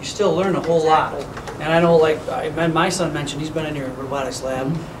 you still learn a whole lot. And I know, like, my son mentioned, he's been in your robotics lab,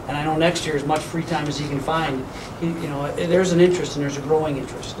 and I know next year, as much free time as he can find, there's an interest and there's a growing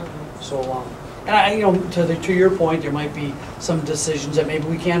interest. So, and to your point, there might be some decisions that maybe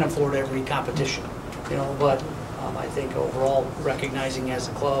we can't afford every competition, but I think overall, recognizing as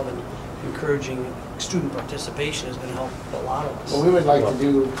a club and encouraging student participation is going to help a lot of us. Well, we would like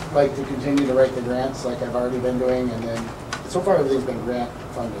to continue to write the grants like I've already been doing, and then so far everything's been grant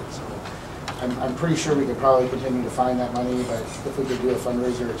funded. So I'm pretty sure we could probably continue to find that money, but if we could do a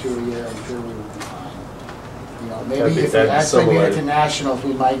fundraiser or 2 a year, I'm sure we would be fine. Maybe if we actually made it to nationals,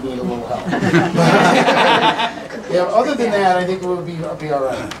 we might need a little help. Other than that, I think it would be all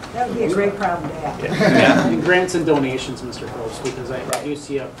right. That would be a great problem to have. And grants and donations, Mr. Phillips, because I do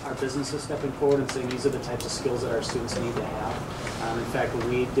see our businesses stepping forward and saying these are the types of skills that our students need to have. In fact, when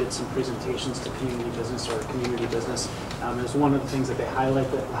we did some presentations to community business or community business, it was one of the things that they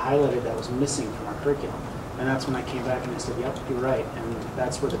highlighted that was missing from our curriculum. And that's when I came back and I said, yep, you're right. And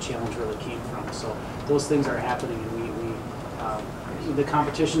that's where the challenge really came from. So those things are happening, and the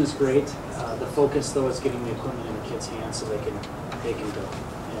competition is great. The focus, though, is getting the equipment in the kids' hands so they can go.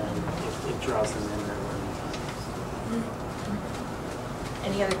 And it draws them in their learning.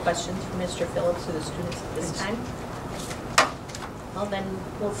 Any other questions for Mr. Phillips or the students at this time? Well, then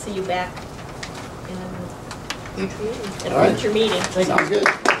we'll see you back in a future meeting. Sounds good.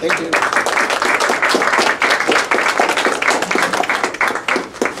 Thank you.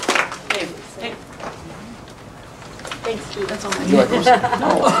 Thanks, Judy. That's all my You like those? No.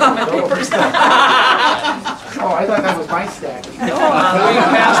 Oh, I thought that was my stack. No, we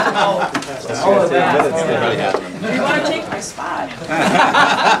passed them all. All of that. You want to take my spot?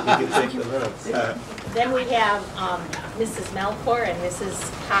 You can take the minutes. Then we have Mrs. Melkor and Mrs.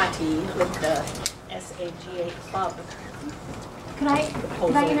 Cotti with the SAGA Club. Could I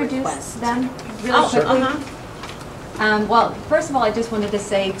introduce request. them really Oh, quickly? Well, First of all, I just wanted to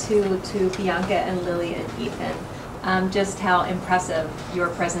say to Bianca and Lily and Ethan, just how impressive your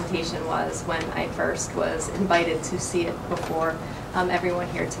presentation was when I first was invited to see it before everyone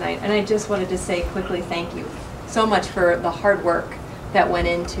here tonight. And I just wanted to say quickly thank you so much for the hard work that went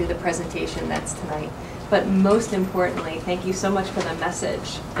into the presentation that's tonight. But most importantly, thank you so much for the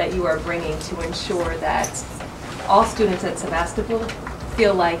message that you are bringing to ensure that all students at Sevastopol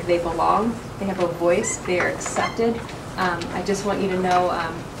feel like they belong, they have a voice, they are accepted. I just want you to know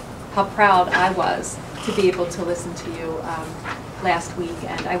how proud I was to be able to listen to you last week,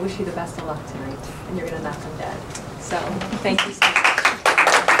 and I wish you the best of luck tonight, and you're going to knock them dead. So, thank you so much.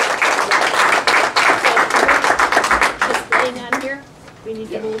 Just laying on here, we need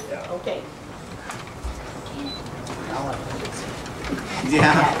to move? Okay.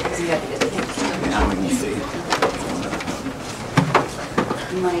 Yeah. Now we can see.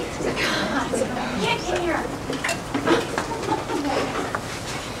 Get here.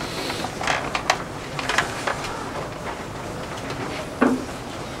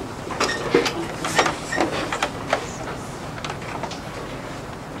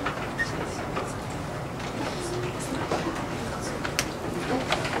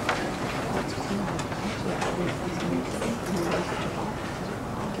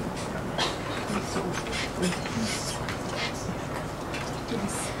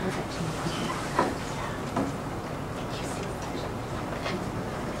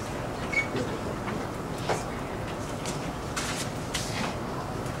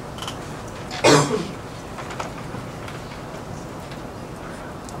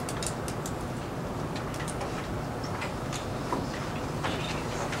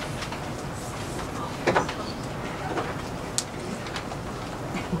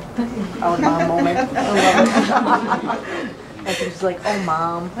 Our mom moment. I love it. Like it's like, oh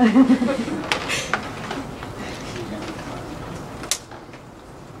mom.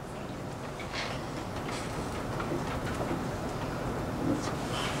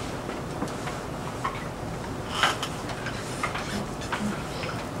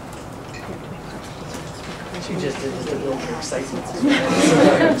 She just did a little excitement.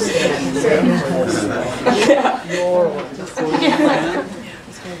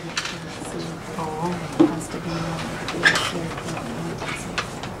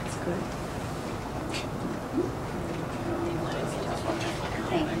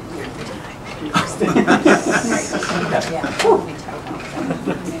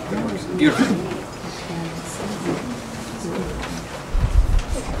 Beautiful.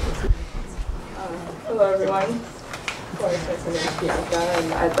 Hello everyone. My name is Bianca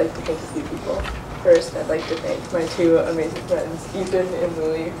and I'd like to thank a few people. First, I'd like to thank my two amazing friends, Ethan and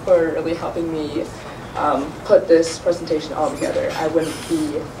Lily, for really helping me put this presentation all together. I wouldn't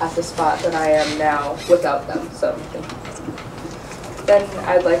be at the spot that I am now without them, so thank you. Then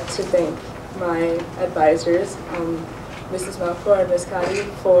I'd like to thank my advisors, Mrs. Malfour and Ms. Cotty,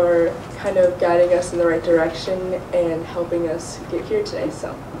 for kind of guiding us in the right direction and helping us get here today.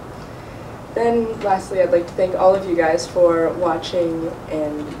 So, then lastly, I'd like to thank all of you guys for watching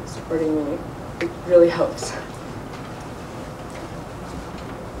and supporting me. It really helps.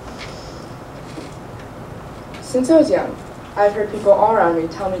 Since I was young, I've heard people all around me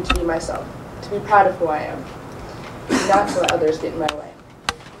tell me to be myself, to be proud of who I am, and not to let others get in my way.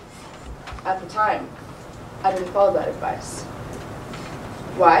 At the time, I didn't follow that advice.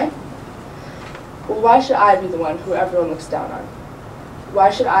 Why? Well, why should I be the one who everyone looks down on? Why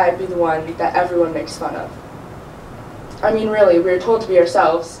should I be the one that everyone makes fun of? I mean, really, we're told to be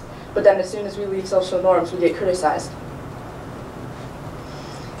ourselves, but then as soon as we leave social norms, we get criticized.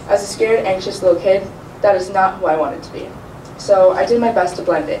 As a scared, anxious little kid, that is not who I wanted to be. So I did my best to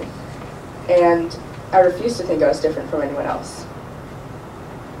blend in, and I refused to think I was different from anyone else.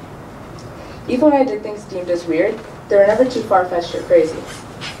 Even when I did things deemed as weird, they were never too far-fetched or crazy.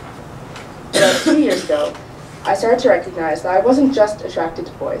 But 2 years ago, I started to recognize that I wasn't just attracted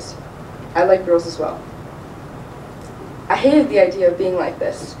to boys. I like girls as well. I hated the idea of being like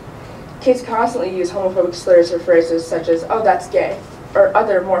this. Kids constantly use homophobic slurs or phrases such as, "oh, that's gay," or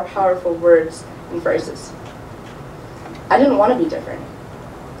other more powerful words and phrases. I didn't want to be different.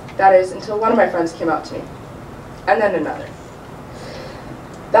 That is, until one of my friends came out to me, and then another.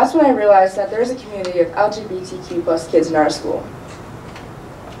 That's when I realized that there's a community of LGBTQ plus kids in our school.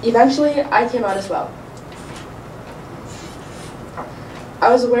 Eventually, I came out as well. I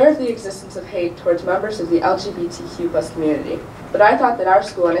was aware of the existence of hate towards members of the LGBTQ plus community, but I thought that our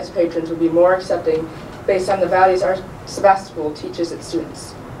school and its patrons would be more accepting based on the values our Sevastopol teaches its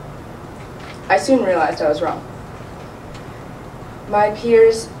students. I soon realized I was wrong. My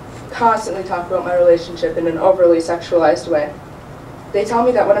peers constantly talk about my relationship in an overly sexualized way. They tell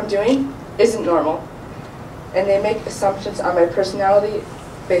me that what I'm doing isn't normal, and they make assumptions on my personality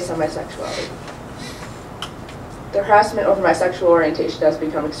based on my sexuality. The harassment over my sexual orientation has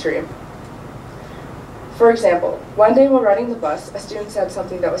become extreme. For example, one day while riding the bus, a student said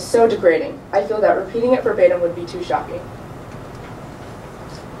something that was so degrading, I feel that repeating it verbatim would be too shocking.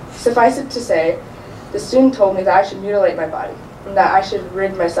 Suffice it to say, the student told me that I should mutilate my body, and that I should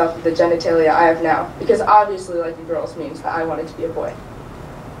rid myself of the genitalia I have now, because obviously liking girls means that I wanted to be a boy.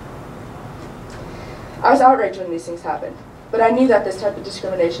 I was outraged when these things happened, but I knew that this type of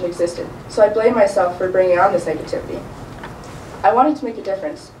discrimination existed, so I blamed myself for bringing on this negativity. I wanted to make a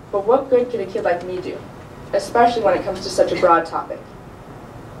difference, but what good could a kid like me do, especially when it comes to such a broad topic?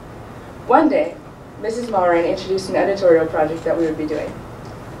 One day, Mrs. Mulrain introduced an editorial project that we would be doing.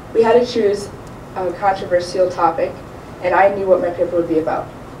 We had to choose a controversial topic, and I knew what my paper would be about: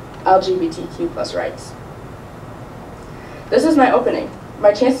 LGBTQ plus rights. This was my opening,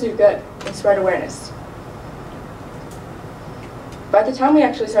 my chance to do good and spread awareness. By the time we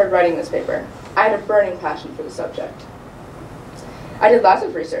actually started writing this paper, I had a burning passion for the subject. I did lots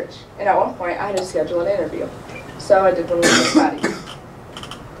of research, and at one point I had to schedule an interview, so I did one with Ms. Patty.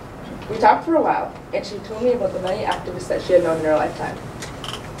 We talked for a while, and she told me about the many activists that she had known in her lifetime.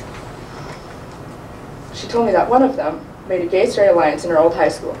 She told me that one of them made a gay-straight alliance in her old high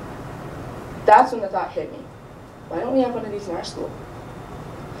school. That's when the thought hit me. Why don't we have one of these in our school?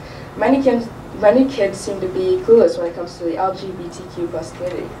 Many kids seem to be clueless when it comes to the LGBTQ plus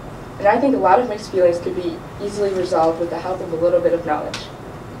community, and I think a lot of mixed feelings could be easily resolved with the help of a little bit of knowledge.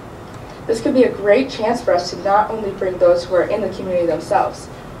 This could be a great chance for us to not only bring those who are in the community themselves,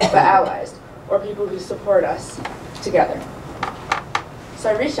 but allies, or people who support us, together. So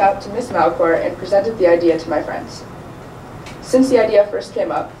I reached out to Ms. Malfour and presented the idea to my friends. Since the idea first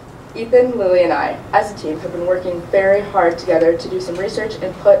came up, Ethan, Lily, and I, as a team, have been working very hard together to do some research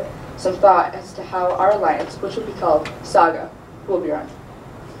and put some thought as to how our alliance, which will be called Saga, will be run.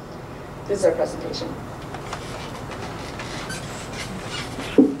 This is our presentation.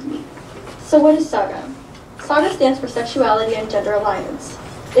 So what is Saga? Saga stands for Sexuality and Gender Alliance.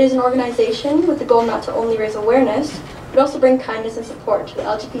 It is an organization with the goal not to only raise awareness, but also bring kindness and support to the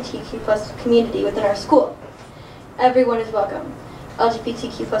LGBTQ plus community within our school. Everyone is welcome,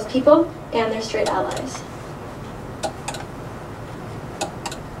 LGBTQ plus people and their straight allies.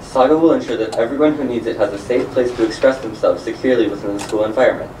 Saga will ensure that everyone who needs it has a safe place to express themselves securely within the school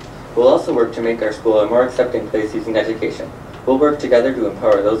environment. We'll also work to make our school a more accepting place using education. We'll work together to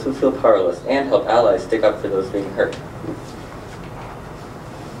empower those who feel powerless and help allies stick up for those being hurt.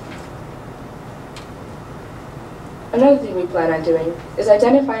 Another thing we plan on doing is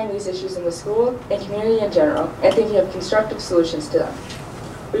identifying these issues in the school and community in general and thinking of constructive solutions to them.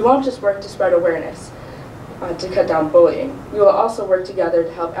 We won't just work to spread awareness to cut down bullying. We will also work together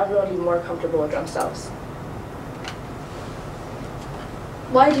to help everyone be more comfortable with themselves.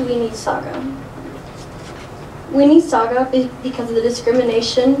 Why do we need Saga? We need Saga because of the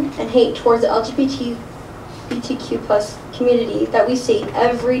discrimination and hate towards the LGBTQ plus community that we see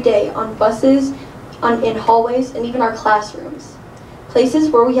every day on buses, in hallways, and even our classrooms. Places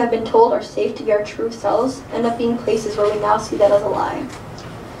where we have been told are safe to be our true selves end up being places where we now see that as a lie.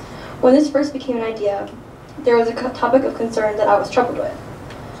 When this first became an idea, there was a topic of concern that I was troubled with.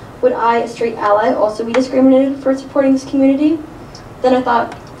 Would I, a straight ally, also be discriminated for supporting this community? Then I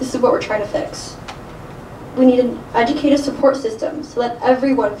thought, this is what we're trying to fix. We need an educated support system so that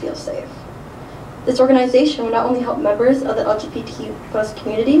everyone feels safe. This organization will not only help members of the LGBTQ+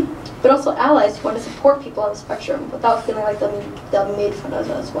 community, but also allies who want to support people on the spectrum without feeling like they'll be made fun of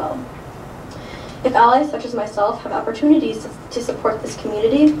as well. If allies such as myself have opportunities to support this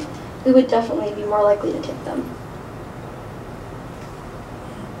community, we would definitely be more likely to take them.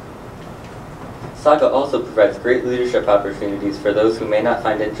 Saga also provides great leadership opportunities for those who may not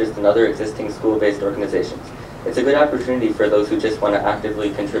find interest in other existing school-based organizations. It's a good opportunity for those who just want to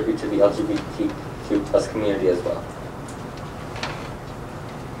actively contribute to the LGBTQ+ community as well.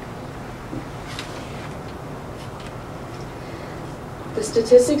 The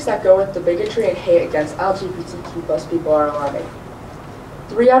statistics that go with the bigotry and hate against LGBTQ+ people are alarming.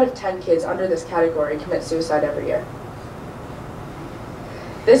 3 out of 10 kids under this category commit suicide every year.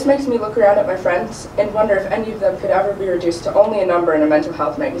 This makes me look around at my friends and wonder if any of them could ever be reduced to only a number in a mental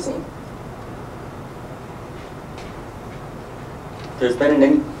health magazine. There's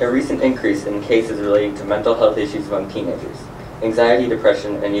been a recent increase in cases relating to mental health issues among teenagers, anxiety,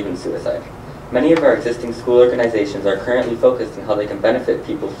 depression, and even suicide. Many of our existing school organizations are currently focused on how they can benefit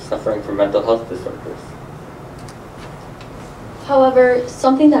people suffering from mental health disorders. However,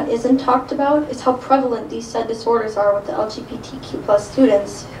 something that isn't talked about is how prevalent these said disorders are with the LGBTQ+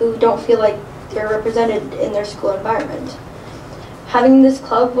 students who don't feel like they're represented in their school environment. Having this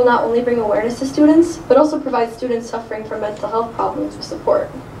club will not only bring awareness to students, but also provide students suffering from mental health problems with support.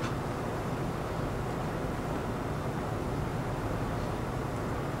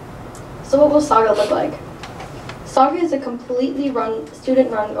 So what will Saga look like? Saga is a completely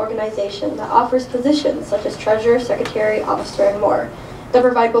student-run organization that offers positions such as treasurer, secretary, officer, and more that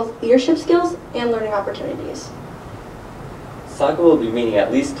provide both leadership skills and learning opportunities. Saga will be meeting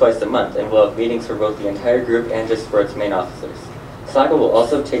at least twice a month and will have meetings for both the entire group and just for its main officers. Saga will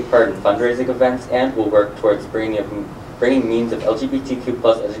also take part in fundraising events and will work towards bringing means of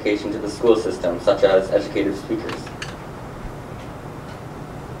LGBTQ+ education to the school system, such as educated speakers.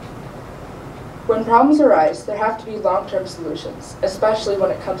 When problems arise, there have to be long-term solutions, especially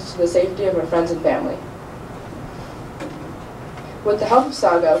when it comes to the safety of our friends and family. With the help of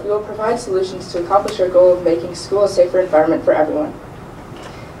Saga, we will provide solutions to accomplish our goal of making school a safer environment for everyone.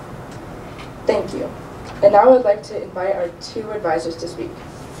 Thank you. And now I would like to invite our 2 advisors to speak.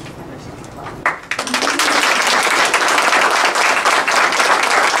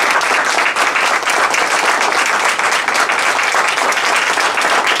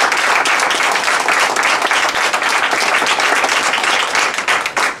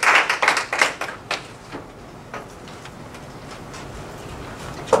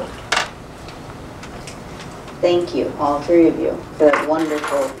 Thank you, all 3 of you, for that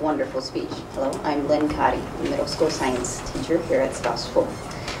wonderful, wonderful speech. Hello, I'm Lynn Cotty, a middle school science teacher here at Sevastopol.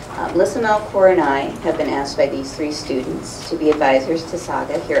 Melissa Malcor and I have been asked by these 3 students to be advisors to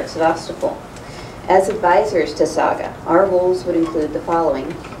Saga here at Sevastopol. As advisors to Saga, our roles would include the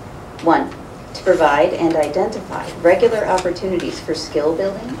following. 1, to provide and identify regular opportunities for skill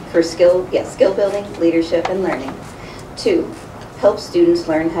building, leadership, and learning. 2, help students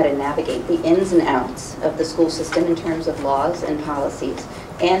learn how to navigate the ins and outs of the school system in terms of laws and policies,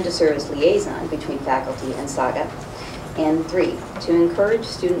 and to serve as liaison between faculty and Saga. And 3, to encourage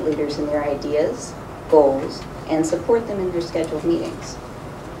student leaders in their ideas, goals, and support them in their scheduled meetings.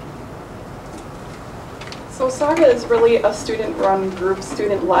 So Saga is really a student-run group,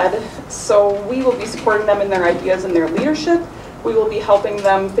 student-led, so we will be supporting them in their ideas and their leadership. We will be helping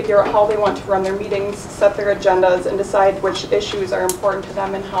them figure out how they want to run their meetings, set their agendas, and decide which issues are important to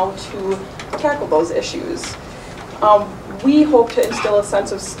them and how to tackle those issues. We hope to instill a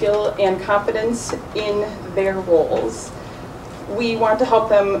sense of skill and confidence in their roles. We want to help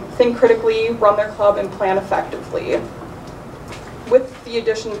them think critically, run their club, and plan effectively. With the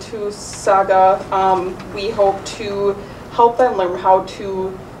addition to Saga, we hope to help them learn how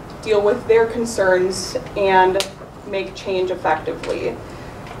to deal with their concerns and make change effectively.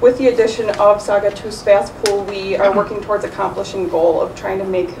 With the addition of Saga to Sevastopol, we are working towards accomplishing goal of trying to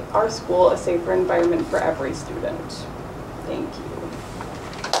make our school a safer environment for every student. Thank you.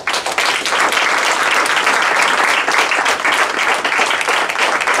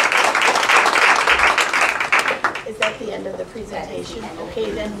 Is that the end of the presentation? Okay,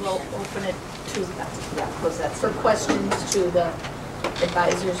 then we'll open it to, for questions to the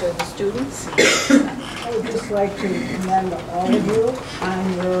advisors or the students. I would just like to commend all of you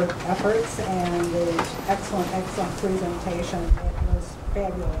on your efforts and the excellent, excellent presentation. It was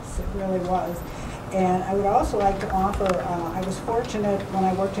fabulous, it really was. And I would also like to offer, I was fortunate when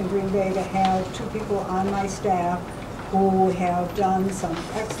I worked in Green Bay to have 2 people on my staff who have done some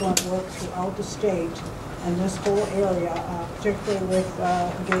excellent work throughout the state and this whole area, particularly with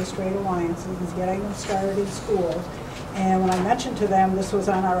Gay Straight Alliances, and getting them started in schools. And when I mentioned to them this was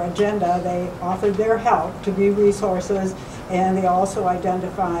on our agenda, they offered their help to be resources, and they also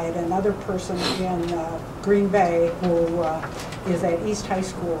identified another person in Green Bay who is at East High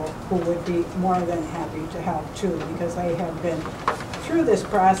School who would be more than happy to help too, because they have been through this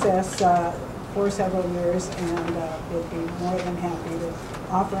process for several years, and they'd be more than happy to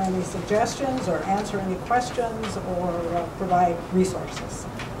offer any suggestions or answer any questions or provide resources.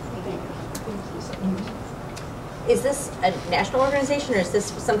 Thank you so much. Is this a national organization, or is this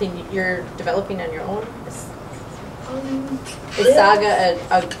something you're developing on your own? Is Saga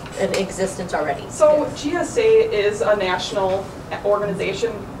an existence already? So GSA is a national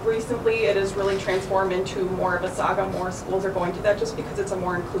organization. Recently it has really transformed into more of a Saga. More schools are going to that just because it's a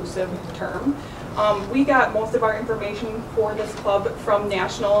more inclusive term. We got most of our information for this club from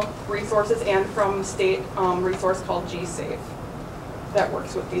national resources and from state resource called GSAFE that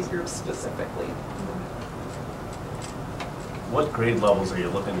works with these groups specifically. What grade levels are you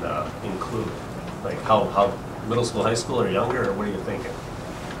looking to include? Like how middle school, high school, or younger, or what are you thinking?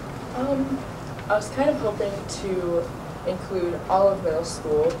 I was kind of hoping to include all of middle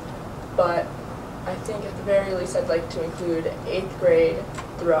school, but I think at the very least I'd like to include 8th grade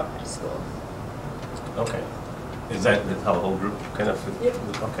throughout high school. Okay. Is that how the whole group kind of? Yep.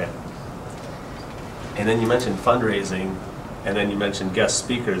 Okay. And then you mentioned fundraising, and then you mentioned guest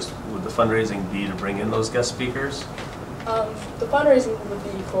speakers. Would the fundraising be to bring in those guest speakers? The fundraising would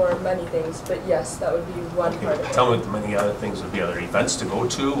be for many things, but yes, that would be one part of it. Tell me what many other things would be. Other events to go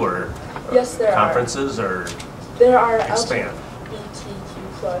to, or yes, there conferences, or there are expand.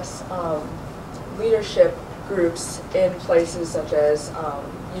 LGBTQ+ leadership groups in places such as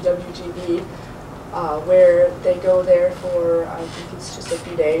UWGB, where they go there for, I think it's just a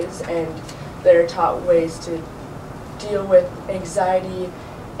few days, and they're taught ways to deal with anxiety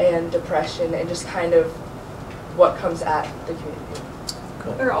and depression and just kind of what comes at the community.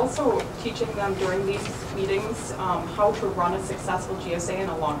 Cool. They're also teaching them during these meetings how to run a successful GSA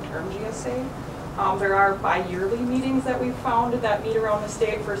and a long-term GSA. There are bi-yearly meetings that we've found that meet around the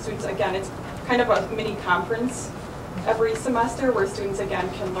state for students. Again, it's kind of a mini conference every semester where students again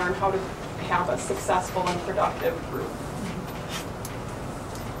can learn how to have a successful and productive group.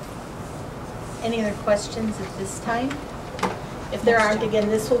 Any other questions at this time? If there aren't, again,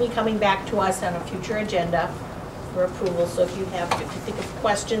 this will be coming back to us on a future agenda for approval. So if you think of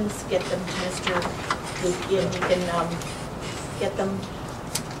questions, get them to Mr. Lukian. He can get them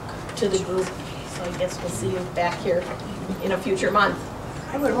to the group. So I guess we'll see you back here in a future month.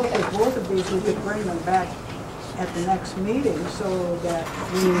 I would hope that both of these we could bring them back at the next meeting so that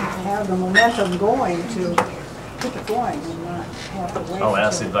we have the momentum going to keep it going and not have to wait. I'll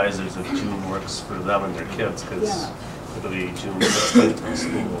ask advisors if June works for them and their kids, because it'll be June 16th and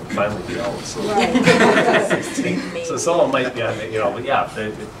school will finally be out. So, so someone might be on it, but yeah,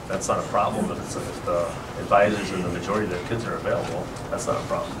 that's not a problem. If the advisors and the majority of their kids are available, that's not a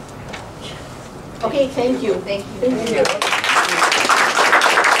problem. Okay, thank you. Thank you. Thank you.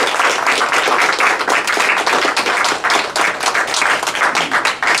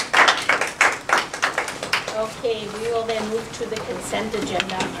 Okay, we will then move to the consent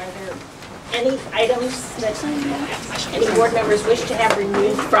agenda. Are there any items that any board members wish to have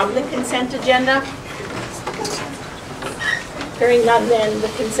removed from the consent agenda? Hearing none, then the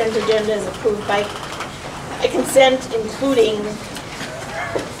consent agenda is approved by consent, including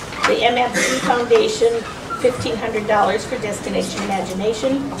the MFC Foundation, $1,500 for Destination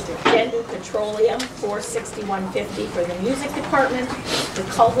Imagination, Gender Petroleum, $461.50 for the music department, the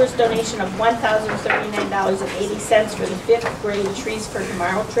Culver's donation of $1,039.80 for the 5th grade Trees for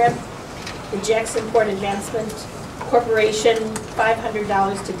Tomorrow trip, the Jackson Port Advancement Corporation,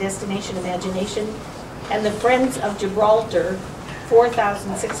 $500 to Destination Imagination, and the Friends of Gibraltar,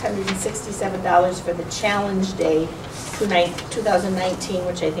 $4,667 for the challenge day 2019,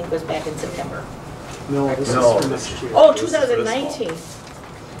 which I think was back in September. No, this No, is for next year. Oh, This is for this fall. 2019.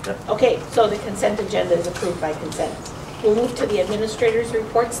 Okay, so the consent agenda is approved by consent. We'll move to the administrators'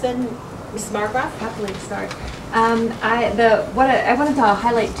 reports then. Ms. Margraf? Happily start. I wanted to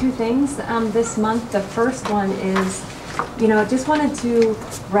highlight two things this month. The first one is, just wanted to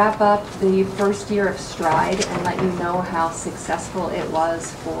wrap up the first year of Stride and let you know how successful it was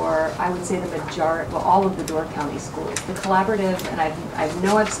for, I would say, the majority, well, all of the Door County schools. The collaborative, and I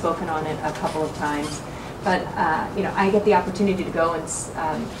know I've spoken on it a couple of times, but I get the opportunity to go and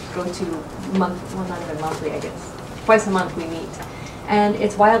go to not even monthly, I guess, twice a month we meet, and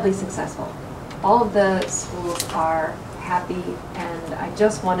it's wildly successful. All of the schools are happy, and I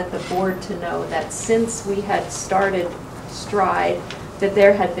just wanted the board to know that since we had started Stride, that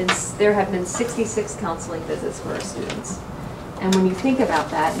there have been 66 counseling visits for our students. And when you think about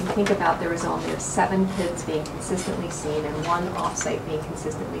that, you think about there was only 7 kids being consistently seen and 1 offsite being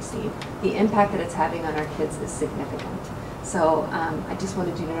consistently seen. The impact that it's having on our kids is significant. So I just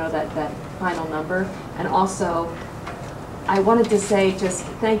wanted you to know that final number. And also, I wanted to say just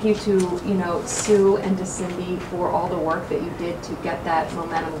thank you to Sue and to Cindy for all the work that you did to get that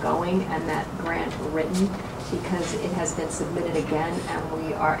momentum going and that grant written, because it has been submitted again and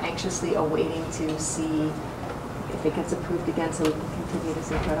we are anxiously awaiting to see if it gets approved again so we can continue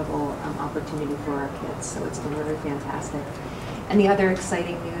this incredible opportunity for our kids. So it's been really fantastic. And the other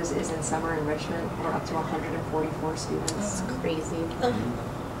exciting news is in summer enrichment, we're up to 144 students. That's crazy.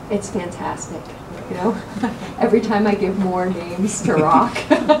 It's fantastic, Every time I give more names to rock.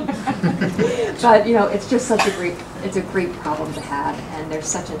 But, it's just such a great problem to have, and there's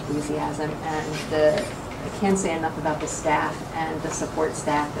such enthusiasm, and I can't say enough about the staff and the support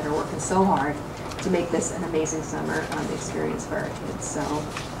staff that are working so hard to make this an amazing summer experience for our kids. So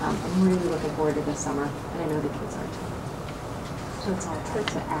I'm really looking forward to this summer, and I know the kids are too. So that's all I have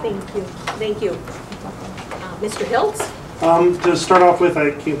to add. Thank you. Mr. Hiltz? To start off with, I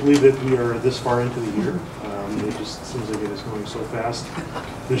can't believe that we are this far into the year. It just seems like it is going so fast.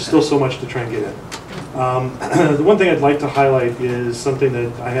 There's still so much to try and get in. The one thing I'd like to highlight is something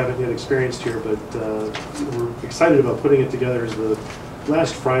that I haven't yet experienced here, but we're excited about putting it together, is the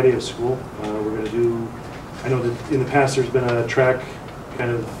last Friday of school. We're going to do, I know that in the past there's been a track kind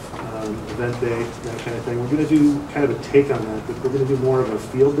of event day, that kind of thing. We're going to do kind of a take on that, but we're going to do more of a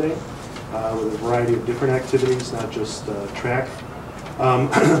field day. With a variety of different activities, not just track.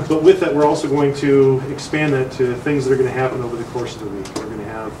 But with that, we're also going to expand that to things that are going to happen over the course of the week. We're going to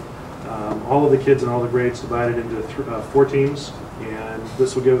have all of the kids and all the grades divided into 4 teams, and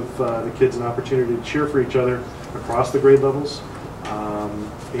this will give the kids an opportunity to cheer for each other across the grade levels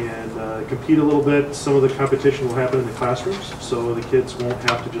and compete a little bit. Some of the competition will happen in the classrooms, so the kids won't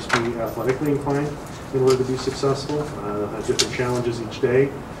have to just be athletically inclined in order to be successful. They'll have different challenges each day.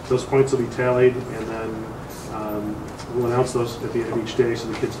 Those points will be tallied, and then we'll announce those at the end of each day so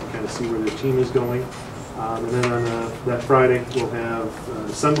the kids can kind of see where their team is going. And then on that Friday, we'll have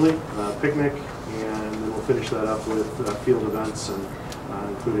assembly, picnic, and then we'll finish that up with field events, and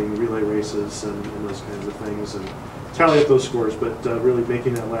including relay races and those kinds of things, and tally up those scores. But really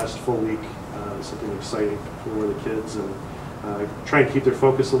making that last full week something exciting for the kids, and try and keep their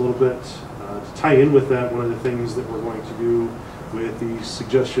focus a little bit. To tie in with that, one of the things that we're going to do with the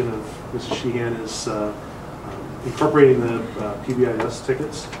suggestion of Mrs. Sheehan is incorporating the PBIS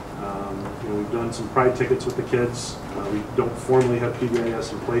tickets. We've done some Pride tickets with the kids. We don't formally have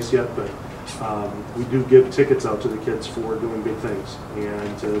PBIS in place yet, but we do give tickets out to the kids for doing big things.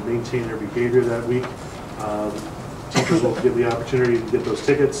 And to maintain their behavior that week, teachers will give the opportunity to get those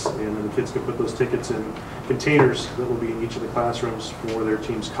tickets, and then the kids can put those tickets in containers that will be in each of the classrooms for their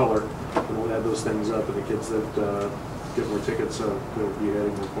team's color. And we'll add those things up, and the kids that get more tickets, they'll be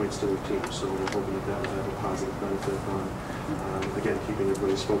adding more points to their team. So we're hoping that will have a positive benefit on, again, keeping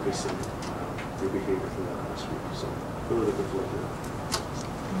everybody's focus and their behavior for that last week. So really looking forward to that.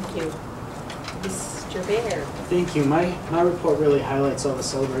 Thank you. Mr. Bear. Thank you. My report really highlights all the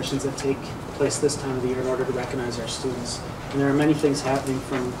celebrations that take place this time of the year in order to recognize our students. And there are many things happening,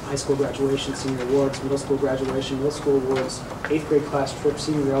 from high school graduation, senior awards, middle school graduation, middle school awards, 8th grade class trip,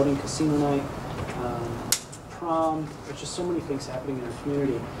 senior outing, casino night, prom. There's just so many things happening in our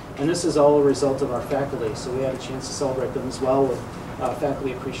community. And this is all a result of our faculty. So we had a chance to celebrate them as well with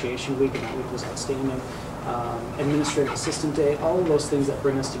Faculty Appreciation Week, and that week was outstanding. Administrative Assistant Day, all of those things that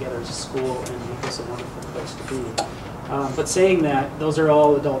bring us together as a school and make us a wonderful place to be. But saying that, those are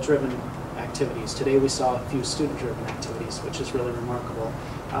all adult-driven activities. Today we saw a few student-driven activities, which is really remarkable.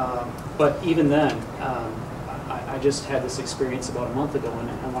 But even then, I just had this experience about a month ago, and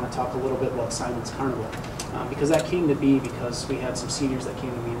I want to talk a little bit about Simon's Carnival. Because that came to be because we had some seniors that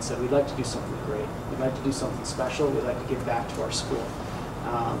came to me and said, we'd like to do something great. We'd like to do something special. We'd like to give back to our school.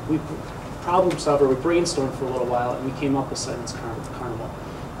 We problem solver, we brainstormed for a little while, and we came up with Simon's Carnival.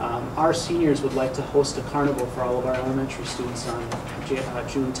 Our seniors would like to host a carnival for all of our elementary students on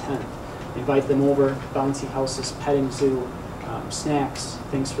June 10th. Invite them over, bouncy houses, petting zoo, snacks,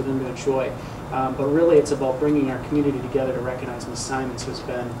 things for them to enjoy. But really it's about bringing our community together to recognize Ms. Simons, who's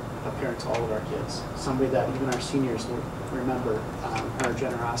been a parent to all of our kids. Somebody that even our seniors will remember her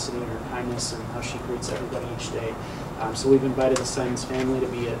generosity and her kindness and how she greets everybody each day. So we've invited the Simons family to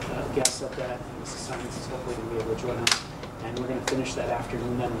be a guest at that, and Mrs. Simons is hopefully going to be able to join us. And we're going to finish that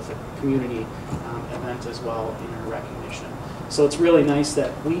afternoon then with a community event as well in her recognition. So it's really nice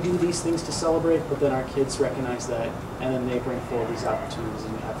that we do these things to celebrate, but then our kids recognize that, and then they bring forward these opportunities,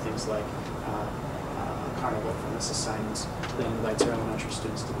 and we have things like Carnival for Mrs. Simons that invites our elementary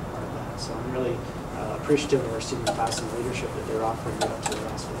students to be part of that. So I'm really appreciative of our student class and the leadership that they're offering me up to the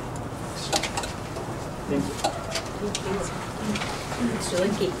rest of the Thank you. Thank you. Mr.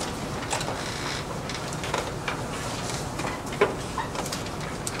 Linke.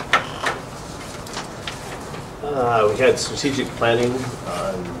 We had strategic planning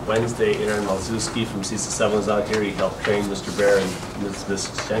on Wednesday. Aaron Malzewski from CISA-7 was out here. He helped train Mr. Bear and Ms.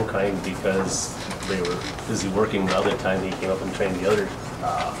 Schenkine because they were busy working the other time. He came up and trained the other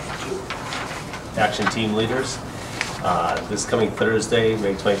action team leaders. This coming Thursday,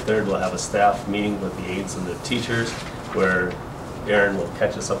 May 23rd, we'll have a staff meeting with the aides and the teachers where Aaron will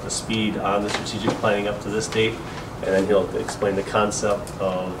catch us up to speed on the strategic planning up to this date. And then he'll explain the concept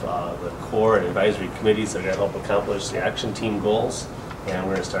of the core and advisory committees that are going to help accomplish the action team goals. And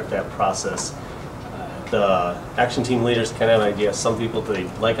we're going to start that process. The action team leaders kind of have an idea. Some people they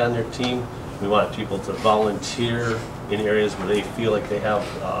like on their team. We want people to volunteer in areas where they feel like they have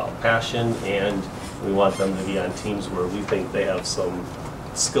passion, and we want them to be on teams where we think they have some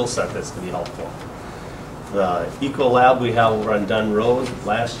skill set that's going to be helpful. The Eco Lab we have over on Dunn Road.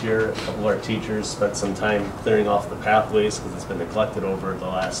 Last year, a couple of our teachers spent some time clearing off the pathways because it's been neglected over the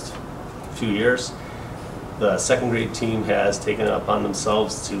last few years. The second grade team has taken it upon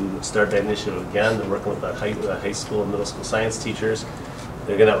themselves to start that initiative again. They're working with the high school and middle school science teachers.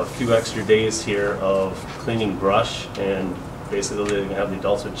 They're going to have a few extra days here of cleaning brush, and basically they're going to have the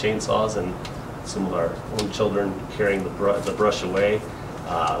adults with chainsaws and some of our own children carrying the brush away.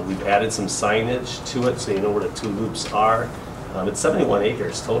 We've added some signage to it so you know where the two loops are. It's 71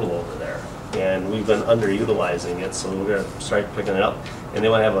 acres total over there, and we've been underutilizing it, so we're going to start picking it up. And they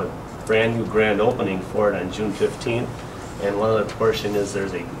want to have a brand new grand opening for it on June 15th. And one other portion is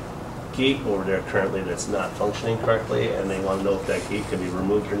there's a gate over there currently that's not functioning correctly, and they want to know if that gate can be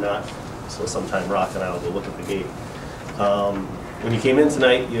removed or not. So sometime Rock and I will go look at the gate. When you came in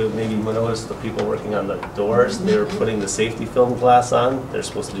tonight, you maybe noticed the people working on the doors. They were putting the safety film glass on. They're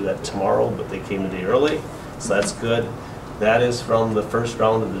supposed to do that tomorrow, but they came a day early, so that's good. That is from the first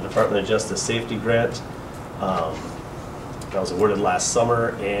round of the Department of Justice Safety Grant. That was awarded last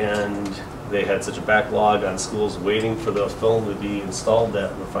summer, and they had such a backlog on schools waiting for the film to be installed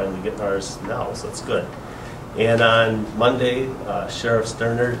that we're finally getting ours now, so that's good. And on Monday, Sheriff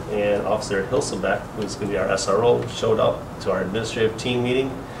Sterner and Officer Hilsebeck, who's going to be our SRO, showed up to our administrative team meeting.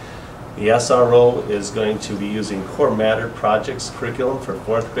 The SRO is going to be using Core Matter Projects curriculum for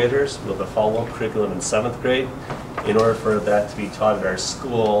 4th graders with a follow-up curriculum in 7th grade. In order for that to be taught at our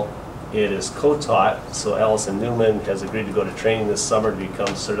school, it is co-taught, so Allison Newman has agreed to go to training this summer to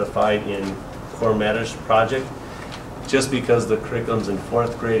become certified in Core Matters Project. Just because the curriculum's in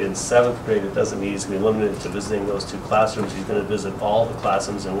 4th grade and 7th grade, it doesn't mean he's going to be limited to visiting those two classrooms. He's going to visit all the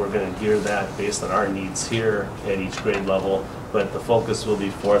classrooms, and we're going to gear that based on our needs here at each grade level. But the focus will be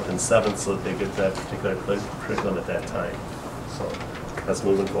 4th and 7th so that they get that particular curriculum at that time. So that's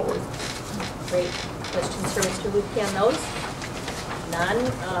moving forward. Great. Questions for Mr. Lupke on those? None.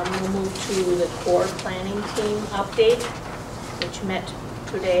 We'll move to the core planning team update, which met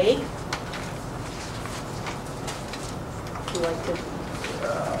today. Would you like to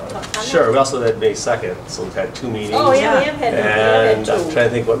talk on Sure. that? We also had May 2nd, so we've had 2 meetings. Oh, yeah, we have had And two. I'm trying to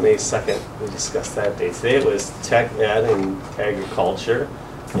think what May 2nd, we discussed that day. Today it was Tech Ed and Agriculture.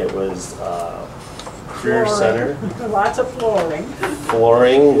 It was Career Center. Lots of flooring.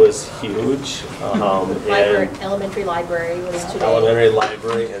 Flooring was huge. Elementary library was today. Elementary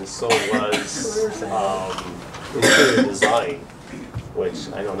library, and so was interior design, which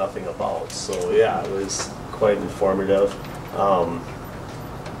I know nothing about. So yeah, it was quite informative.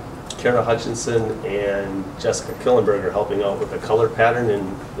 Kara Hutchinson and Jessica Killenberg are helping out with the color pattern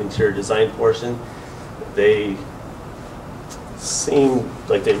and interior design portion. They seemed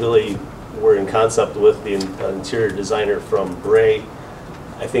like they really were in concept with the interior designer from Bray.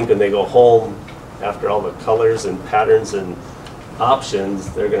 I think when they go home, after all the colors and patterns and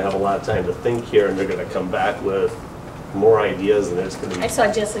options, they're going to have a lot of time to think here, and they're going to come back with more ideas, and it's going to be... I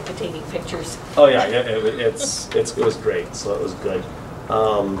saw Jessica taking pictures. Oh yeah, it was great, so it was good.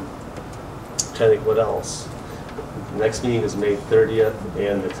 Trying to think what else. Next meeting is May 30th,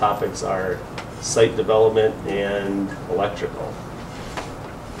 and the topics are site development and electrical.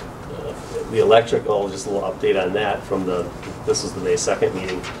 The electrical, just a little update on that from this is the May 2nd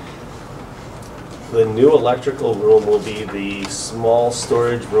meeting. The new electrical room will be the small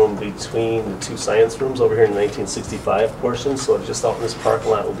storage room between the two science rooms over here in the 1965 portion. So just out in this parking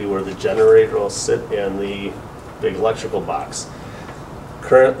lot will be where the generator will sit and the big electrical box.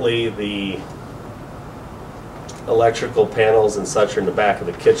 Currently, the electrical panels and such are in the back of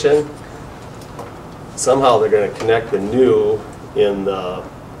the kitchen. Somehow they're going to connect the new in the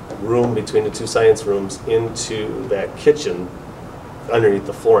room between the two science rooms into that kitchen underneath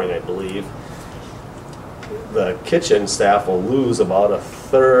the flooring, I believe. The kitchen staff will lose about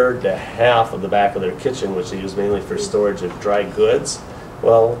 1/3 to half of the back of their kitchen, which they use mainly for storage of dry goods.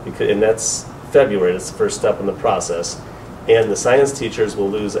 Well, and that's February, that's the first step in the process. And the science teachers will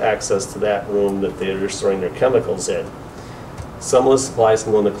lose access to that room that they're storing their chemicals in. Some of the supplies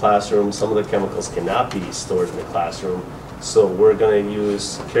can go in the classroom, some of the chemicals cannot be stored in the classroom. So we're going to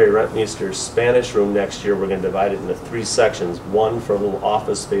use Carrie Rentmeester's Spanish room next year. We're going to divide it into 3 sections. One for a little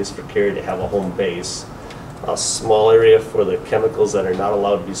office space for Carrie to have a home base. A small area for the chemicals that are not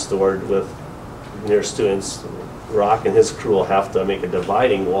allowed to be stored with near students. Rock and his crew will have to make a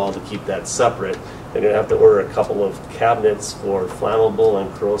dividing wall to keep that separate. They're going to have to order a couple of cabinets for flammable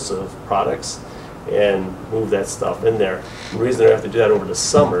and corrosive products and move that stuff in there. The reason they have to do that over the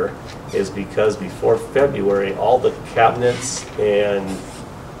summer is because before February, all the cabinets and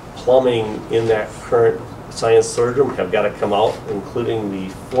plumbing in that current science storage room have got to come out, including the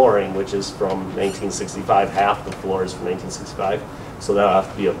flooring, which is from 1965. Half the floor is from 1965. So that'll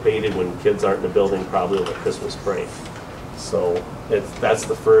have to be abated when kids aren't in the building, probably over Christmas break. So that's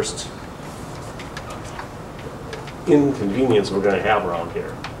the first inconvenience we're going to have around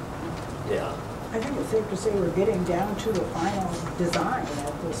here. Yeah. I think it's safe to say we're getting down to the final design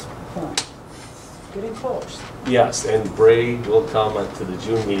at this point. Getting close. Yes, and Bray will come to the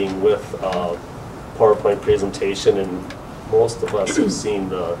June meeting with PowerPoint presentation, and most of us have seen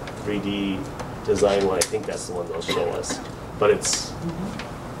the 3D design one. I think that's the one they'll show us. But it's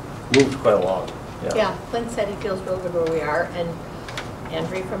moved quite along. Yeah, Clint said he feels real good where we are, and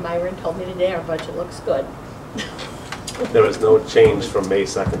Andrea from Myron told me today our budget looks good. There was no change from May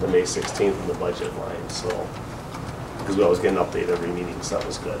 2nd to May 16th in the budget line, so, because we always get an update every meeting, so that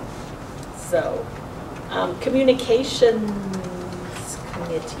was good. So, communications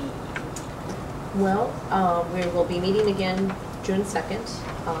committee. Well, we will be meeting again June 2nd.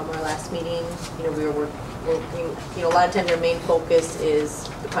 Our last meeting, we were working, a lot of times our main focus is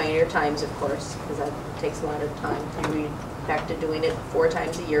the Pioneer Times, of course, because that takes a lot of time. We're back to doing it 4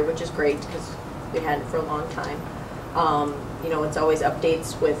 times a year, which is great because we had it for a long time. It's always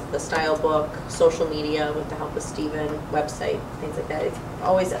updates with the style book, social media with the help of Stephen, website, things like that. It's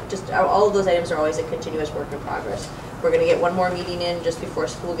always just, all of those items are always a continuous work in progress. We're going to get one more meeting in just before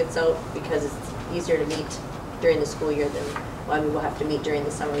school gets out because it's easier to meet during the school year than, we'll have to meet during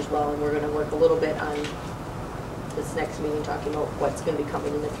the summer as well. And we're going to work a little bit on this next meeting talking about what's going to be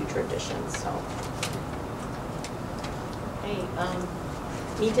coming in the future editions. So. Hey,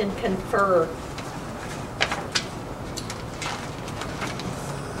 meet and confer.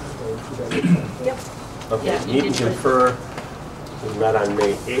 Yep. Okay, yeah, meet and confer. We met on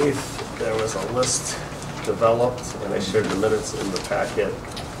May 8th. There was a list developed, and I shared the minutes in the packet.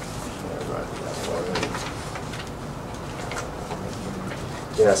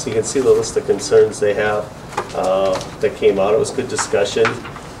 Yeah, so you can see the list of concerns they have that came out. It was good discussion.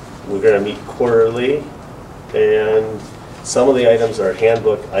 We're going to meet quarterly, and some of the items are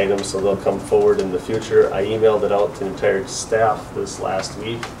handbook items, so they'll come forward in the future. I emailed it out to the entire staff this last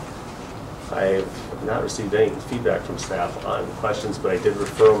week. I've not received any feedback from staff on questions, but I did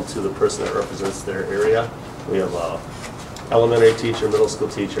refer them to the person that represents their area. We have a elementary teacher, middle school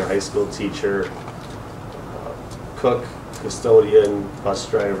teacher, high school teacher, cook, custodian, bus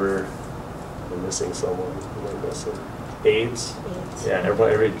driver. I'm missing someone. Am I missing? Aides. Yeah,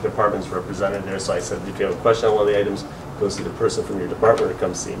 every department's represented there. So I said, if you have a question on one of the items, go see the person from your department or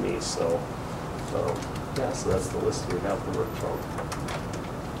come see me. So, yeah, so that's the list we have to work from.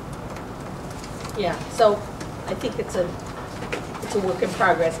 Yeah, so I think it's a work in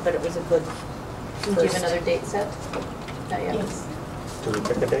progress, but it was a good. Do you have another date set? Yes. Do we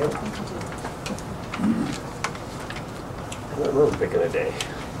pick a day? I don't remember picking a day.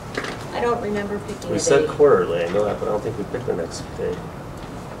 I don't remember picking a day. We said quarterly, I know that, but I don't think we picked the next day. I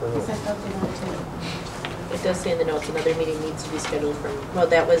don't know. It does say in the notes, another meeting needs to be scheduled from, well,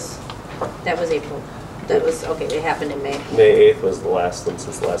 that was April. That was, okay, it happened in May. May 8th was the last one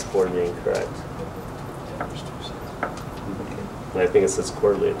since the last board meeting, correct? And I think it says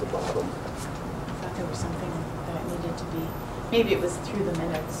quarterly at the bottom. I thought there was something that needed to be, maybe it was through the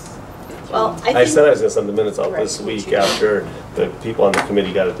minutes. Well, I said I was gonna send the minutes out Right, this which week you did. after the people on the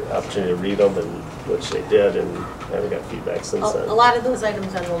committee got the opportunity to read them, and which they did, and haven't got feedback since then. A lot of those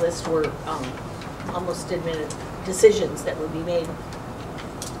items on the list were almost decisions that would be made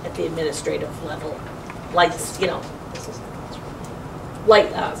at the administrative level. Lights, you know,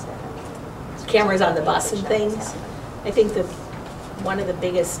 cameras on the bus and things. I think that one of the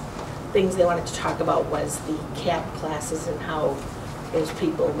biggest things they wanted to talk about was the CAP classes and how those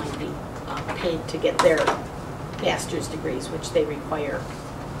people might be paid to get their master's degrees, which they require.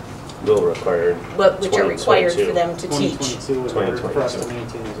 Will require. Which are required for them to teach. 2022 is harder for us to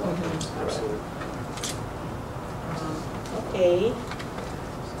maintain those outcomes, absolutely. Okay.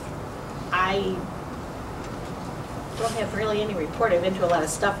 I don't have really any report. I've been to a lot of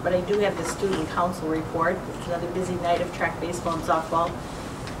stuff, but I do have the student council report. It's another busy night of track, baseball, and softball.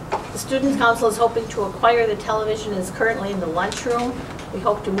 The student council is hoping to acquire the television. Is currently in the lunchroom. We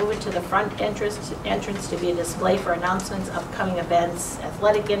hope to move it to the front entrance to be a display for announcements, upcoming events,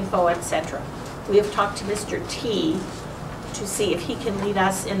 athletic info, etc. We have talked to Mr. T to see if he can lead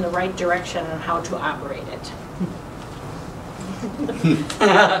us in the right direction on how to operate it.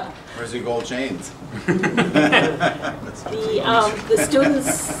 Where's your gold chains? The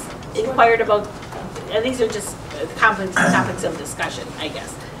students inquired about, and these are just topics of discussion, I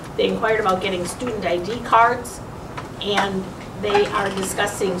guess. They inquired about getting student ID cards, and they are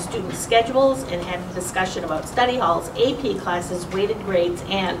discussing student schedules and had a discussion about study halls, AP classes, weighted grades,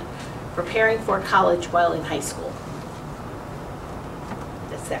 and preparing for college while in high school.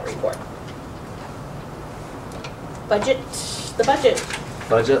 That's that report. Budget, the budget.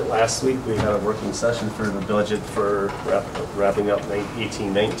 Budget, last week we had a working session for the budget for wrapping up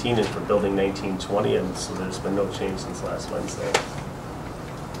 18-19 and for building 19-20, and so there's been no change since last Wednesday.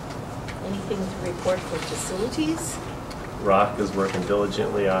 Anything to report for facilities? Rock is working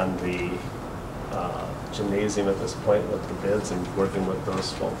diligently on the gymnasium at this point with the bids and working with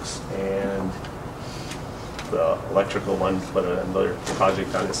those folks. And the electrical one put another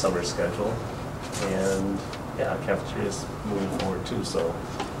project on his summer schedule. And yeah, cafeteria is moving forward too, so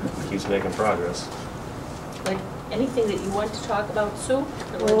it keeps making progress. Like anything that you want to talk about, Sue?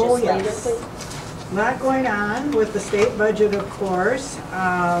 Oh, yes. A lot going on with the state budget, of course.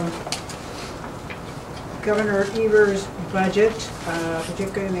 Governor Evers' budget,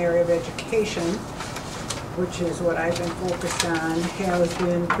 particularly in the area of education, which is what I've been focused on, has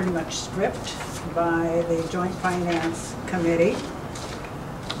been pretty much stripped by the Joint Finance Committee.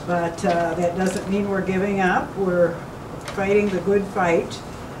 But that doesn't mean we're giving up. We're fighting the good fight.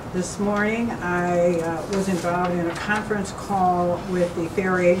 This morning I was involved in a conference call with the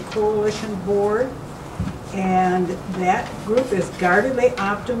Fair Aid Coalition Board, and that group is guardedly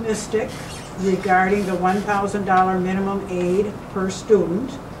optimistic regarding the $1,000 minimum aid per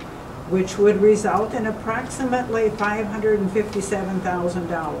student, which would result in approximately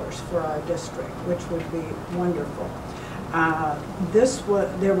 $557,000 for our district, which would be wonderful.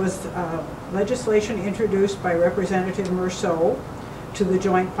 There was legislation introduced by Representative Merceau to the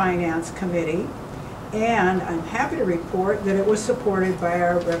Joint Finance Committee, and I'm happy to report that it was supported by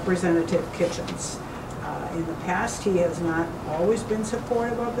our Representative Kitchens. In the past, he has not always been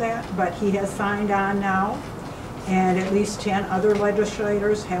supportive of that, but he has signed on now, and at least 10 other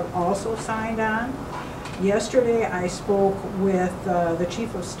legislators have also signed on. Yesterday, I spoke with the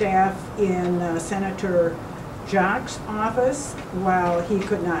Chief of Staff in Senator Jock's office. While he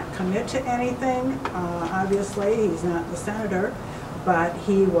could not commit to anything, obviously, he's not the senator, but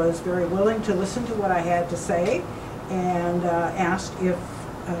he was very willing to listen to what I had to say and asked if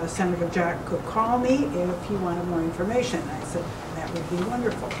Senator Jock could call me if he wanted more information. I said that would be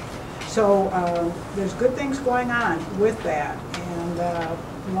wonderful. So there's good things going on with that, and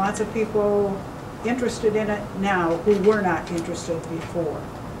lots of people interested in it now who were not interested before.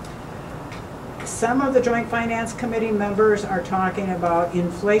 Some of the Joint Finance Committee members are talking about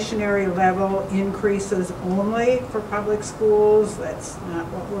inflationary level increases only for public schools. That's not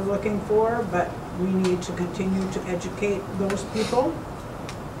what we're looking for, but we need to continue to educate those people.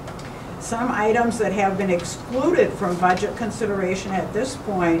 Some items that have been excluded from budget consideration at this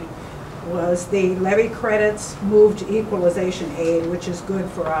point was the levy credits moved to equalization aid, which is good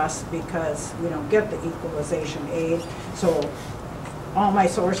for us because we don't get the equalization aid. So all my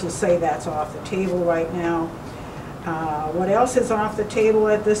sources say that's off the table right now. What else is off the table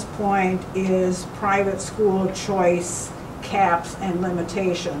at this point is private school choice caps and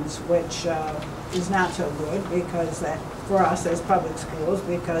limitations, which is not so good because that, for us as public schools,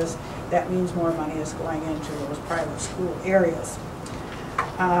 because that means more money is going into those private school areas.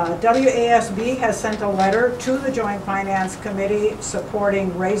 WASB has sent a letter to the Joint Finance Committee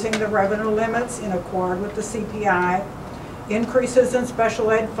supporting raising the revenue limits in accord with the CPI, increases in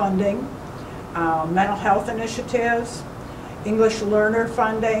special ed funding, mental health initiatives, English learner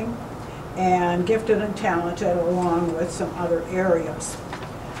funding, and gifted and talented, along with some other areas.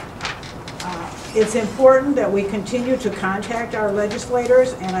 It's important that we continue to contact our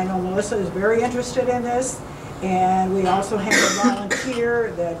legislators, and I know Melissa is very interested in this, and we also have a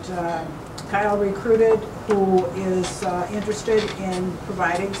volunteer that Kyle recruited who is interested in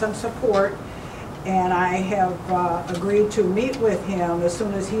providing some support, and I have agreed to meet with him as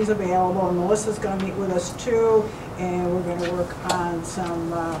soon as he's available, and Melissa's going to meet with us too, and we're going to work on some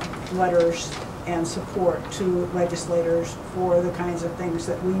letters and support to legislators for the kinds of things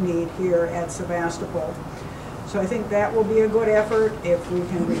that we need here at Sevastopol. So I think that will be a good effort if we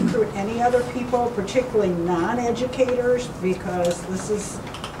can recruit any other people, particularly non-educators, because this is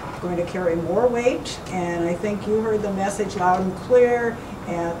going to carry more weight, and I think you heard the message loud and clear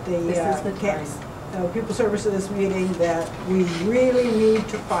at the Pupil Services meeting that we really need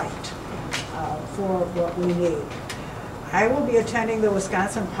to fight for what we need. I will be attending the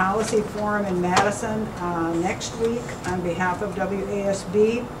Wisconsin Policy Forum in Madison next week on behalf of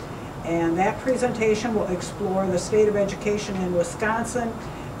WASB, and that presentation will explore the state of education in Wisconsin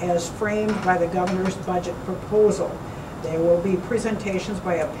as framed by the governor's budget proposal. There will be presentations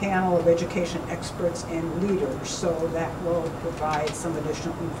by a panel of education experts and leaders, so that will provide some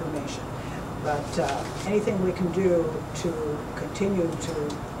additional information. But anything we can do to continue to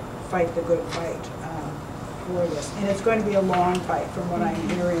fight the good fight for this. And it's going to be a long fight from what I'm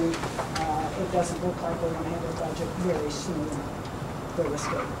hearing. It doesn't look like we're going to have a budget very soon for the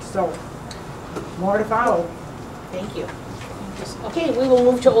state. So, more to follow. Thank you. Okay, we will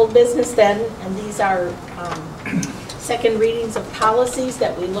move to old business then, and these are second readings of policies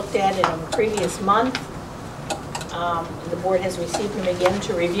that we looked at in a previous month. The board has received them again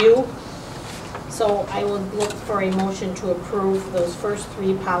to review. So I will look for a motion to approve those first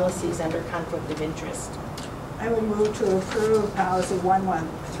three policies under conflict of interest. I would move to approve policy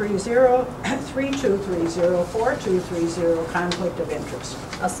 1130, 3230, 4230, conflict of interest.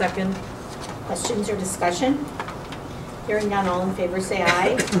 I'll second. Questions or discussion? Hearing none, all in favor say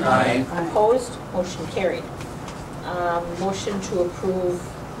aye. Aye. Opposed? Motion carried. Motion to approve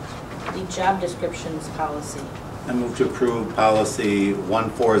the job descriptions policy. I move to approve policy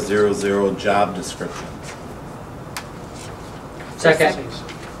 1400, job descriptions. Second.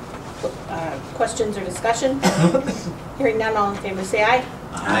 Questions or discussion? Hearing none, all in favor say aye.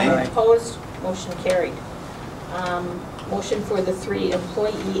 Aye. Opposed? Motion carried. Motion for the three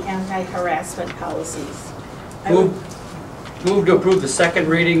employee anti-harassment policies. Move to approve the second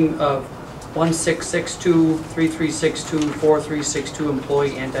reading of 1662, 3362, 4362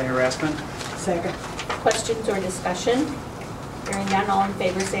 employee anti-harassment. Second. Questions or discussion? Hearing none, all in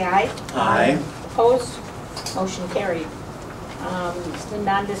favor say aye. Aye. Opposed? Motion carried. The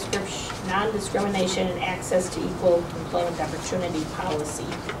non-discrimination and access to equal employment opportunity policy.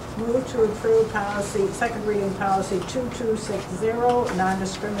 Move to approve policy, second reading policy 2260,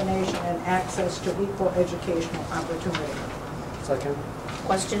 non-discrimination and access to equal educational opportunity. Second.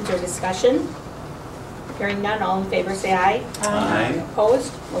 Questions or discussion? Hearing none, all in favor say aye. Aye.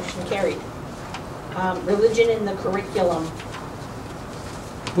 Opposed? Motion carried. Religion in the curriculum.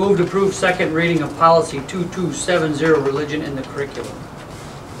 Move to approve second reading of policy 2270, religion in the curriculum.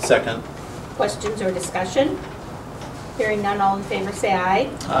 Second. Questions or discussion? Hearing none, all in favor say aye.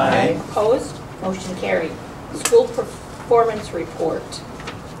 Aye. Opposed? Motion carried. School performance report.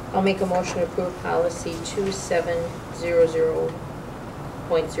 I'll make a motion to approve policy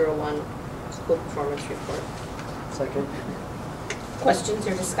 2700.01, school performance report. Second. Questions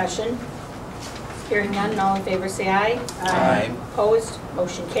or discussion? Hearing none, all in favor say aye. Aye. Opposed?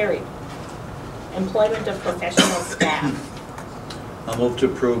 Motion carried. Employment of professional staff. I'll move to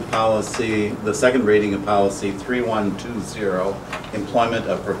approve policy, the second reading of policy 3120, employment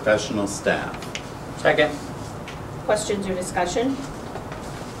of professional staff. Second. Questions or discussion?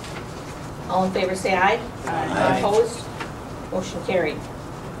 All in favor say aye. Aye. Opposed? Motion carried.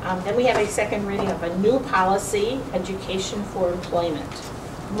 Then we have a second reading of a new policy, education for employment.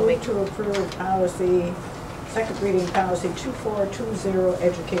 Move to approve policy, second reading policy 2420,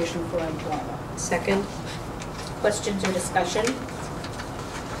 education for employment. Second. Questions or discussion?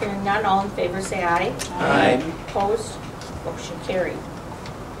 Hearing none, all in favor say aye. Aye. Opposed? Motion carried.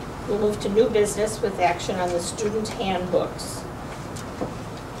 We'll move to new business with action on the student handbooks.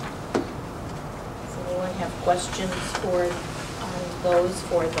 Does anyone have questions on those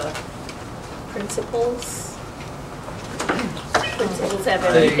for the principals? Principals have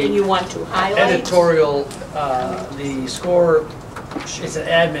anything you want to highlight? Editorial, the score, it's an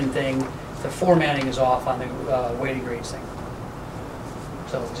admin thing. The formatting is off on the weighted grades thing.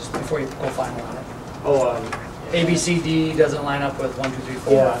 So just before you go final on it. Oh, A, B, C, D doesn't line up with 1, 2, 3,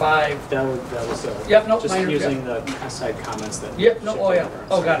 4, yeah, 5. That was Yep, no, just minor, using the side comments that. Yep, no, oh yeah,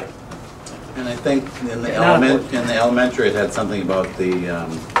 oh, got it. And I think in the Yeah, not important. in the elementary, it had something about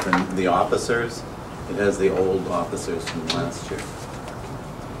the officers. It has the old officers from last year.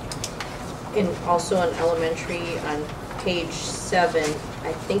 And also on elementary, on page 7,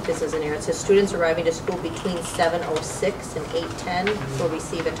 I think this is an error. It says students arriving to school between 7:06 and 8:10 will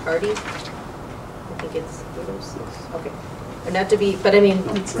receive a tardy. I think it's 8:06. Okay. Or not to be, but I mean,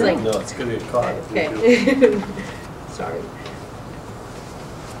 it's like. No, it's gonna be caught. Okay. Sorry.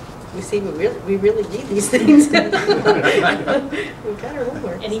 You see, we really read these things. We've got our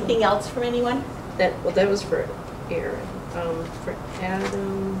homework. Anything else from anyone? That was for Aaron. For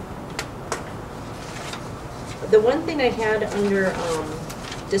Adam. The one thing I had under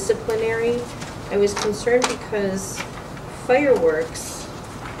disciplinary, I was concerned because fireworks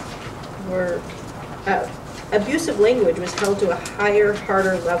were, abusive language was held to a higher,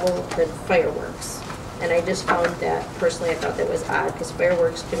 harder level than fireworks. And I just found that, personally, I thought that was odd because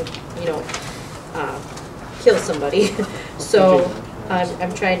fireworks can, kill somebody. So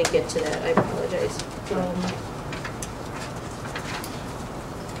I'm trying to get to that, I apologize.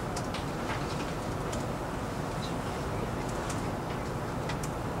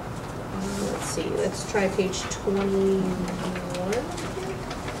 Let's see, let's try page 21.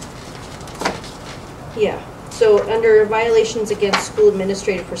 Yeah, so under violations against school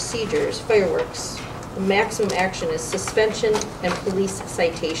administrative procedures, fireworks, the maximum action is suspension and police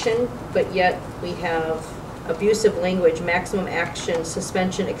citation, but yet we have abusive language, maximum action,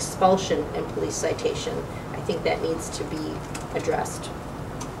 suspension, expulsion, and police citation. I think that needs to be addressed.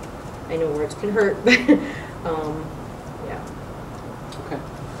 I know words can hurt, but yeah. Okay.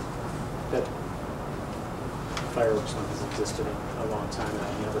 That fireworks one has existed a long time, and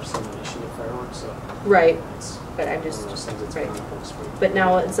I've never seen an issue with fireworks, so. Right, It's but I'm just, one of those things that's right. been on the books for. But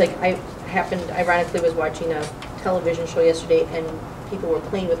now it's like, ironically was watching a television show yesterday and people were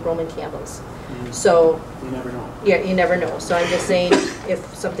playing with Roman candles. So. You never know. Yeah, you never know. So I'm just saying,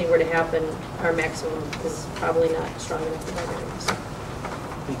 if something were to happen, our maximum is probably not strong enough to cover it. So.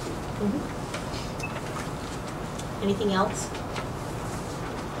 Thank you. Anything else?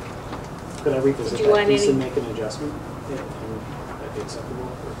 Could I revisit Did you want that piece any- and make an adjustment? And that'd be acceptable?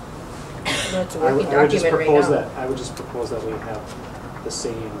 No, it's a I working would just document right propose now. that, I would just propose that we have the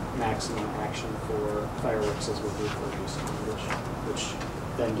same maximum action for fireworks as we do for abuse of language, which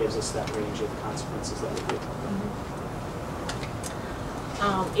then gives us that range of consequences that we do.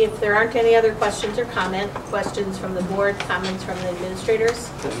 If there aren't any other questions or questions from the board, comments from the administrators?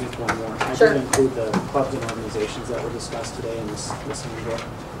 Can I make one more? I Sure. did include the clubs and organizations that were discussed today in this handbook.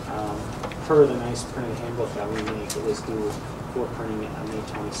 Per the nice printed handbook that we make, it was due for printing on May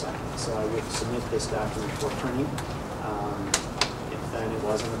 22nd. So I would submit this document for printing. If then it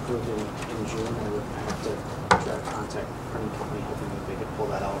wasn't approved in June, I would have to try to contact the printing company, hoping that they could pull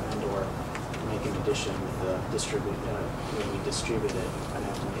that out and or make an addition with the when we distribute it. I'd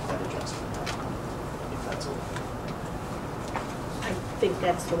have to make that adjustment if that's okay. I think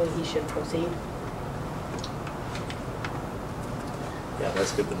that's the way he should proceed. Yeah,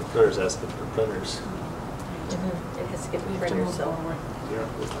 that's good for the printers, that's good for printers. It has to get printed, so. You're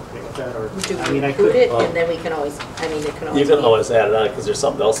okay with that, or, Would you I mean, I include could. it, and then we can always, I mean, it can always You can be- always add it on, because there's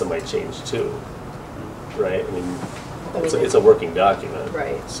something else that might change too, right? I mean, it's a working document.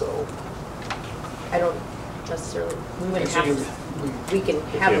 Right. So. I don't necessarily, we wouldn't So have you- to, we can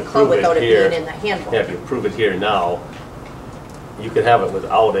have If a you club approve without it here- being in the handbook. Yeah, if you approve it here now, you could have it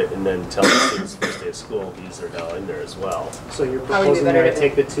without it and then tell the students first day of school, these are now in there as well. So you're Probably be proposing better that I to-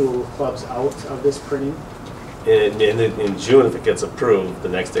 take the two clubs out of this printing? And in June, if it gets approved, the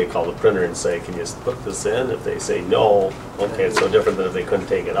next day call the printer and say, can you put this in? If they say no, okay, it's no different than if they couldn't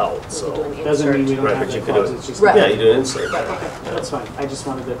take it out, so. Doesn't mean we don't Right, have but the you could do clubs, it. it's just. Yeah, you do an insert. Right, okay, that's fine. I just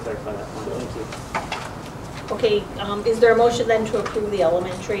wanted to clarify that point. Thank you. Okay, is there a motion then to approve the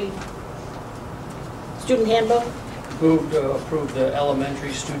elementary student handbook? Move to approve the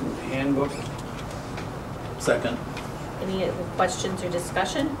elementary student handbook. Second. Any other questions or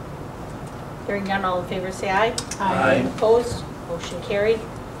discussion? Hearing none, all in favor say aye. Aye. Opposed? Motion carried.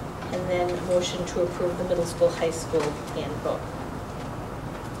 And then a motion to approve the middle school, high school handbook.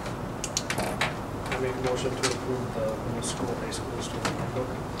 I make a motion to approve the middle school, high school student handbook.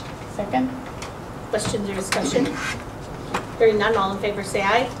 Second? Questions or discussion? Hearing none, all in favor say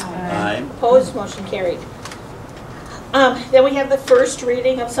aye. Aye. Opposed? Motion carried. Then we have the first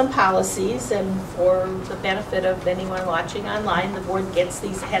reading of some policies, and for the benefit of anyone watching online, the board gets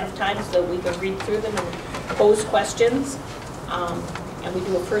these ahead of time so that we can read through them and pose questions. And we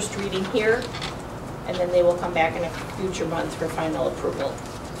do a first reading here, and then they will come back in a future month for final approval.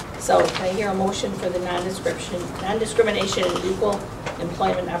 So can I hear a motion for the non-discrimination and equal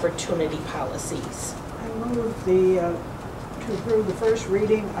employment opportunity policies? I move to approve the first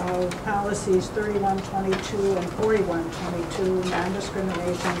reading of policies 3122 and 4122,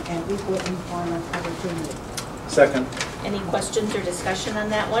 non-discrimination and equal employment opportunity. Second. Any questions or discussion on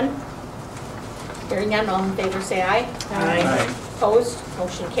that one? Hearing none, all in favor say aye. Aye. Opposed?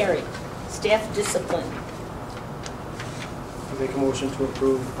 Motion carried. Staff discipline. I make a motion to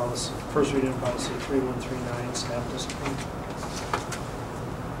approve policy, first reading of policy 3139, staff discipline.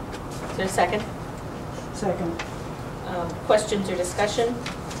 Is there a second? Second. Questions or discussion?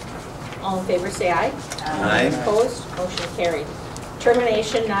 All in favor say aye. Aye. Opposed? Motion carried.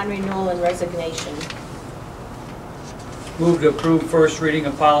 Termination, non-renewal, and resignation. Move to approve first reading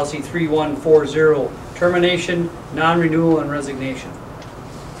of policy 3140, termination, non-renewal, and resignation.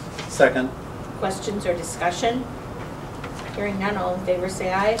 Second. Questions or discussion? Hearing none, all in favor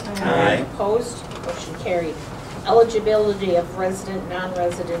say aye. Aye. Opposed? Motion carried. Eligibility of resident,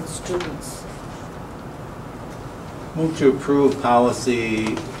 non-resident students. Move to approve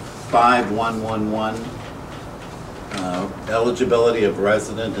policy 5111, eligibility of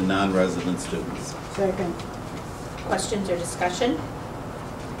resident and non-resident students. Second. Questions or discussion?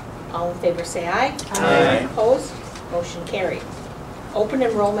 All in favor say aye. Aye. Opposed? Motion carried. Open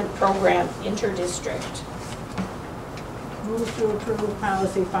enrollment program, interdistrict. Move to approve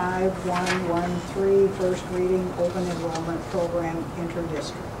policy 5113, first reading, open enrollment program,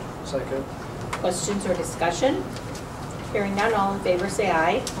 interdistrict. Second. Questions or discussion? Hearing none, all in favor say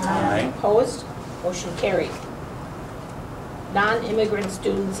aye. Aye. Opposed? Motion carried. Non-immigrant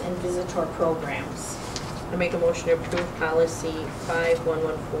students and visitor programs. I make a motion to approve policy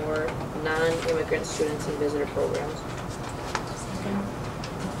 5114, non-immigrant students and visitor programs.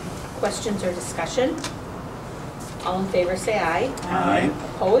 Questions or discussion? All in favor say aye. Aye.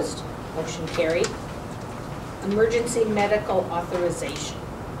 Opposed? Motion carried. Emergency medical authorization.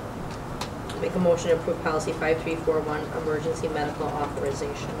 Make a motion to approve policy 5341, emergency medical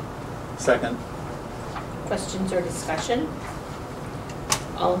authorization. Second. Questions or discussion?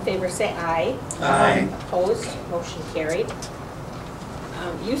 All in favor say aye. Aye. Opposed? Motion carried.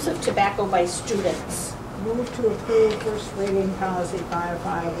 Use of tobacco by students. Move to approve first reading policy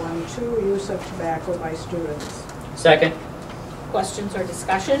 5512, use of tobacco by students. Second. Questions or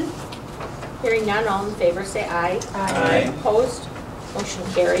discussion? Hearing none, all in favor say aye. Aye. Opposed? Motion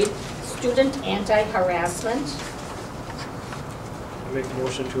carried. Student anti-harassment. I make a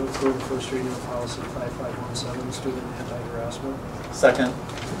motion to approve first reading of policy 5517, student anti-harassment. Second.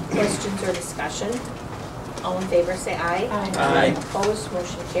 Questions or discussion? All in favor say aye. Aye. Opposed?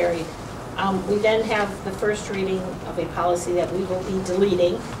 Motion carried. We then have the first reading of a policy that we will be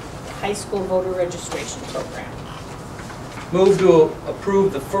deleting, the high school voter registration program. Move to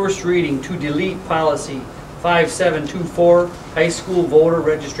approve the first reading to delete policy 5724, high school voter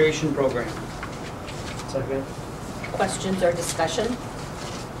registration program. Second. Questions or discussion?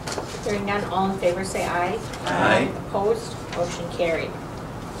 Hearing none, all in favor say aye. Aye. Opposed? Motion carried.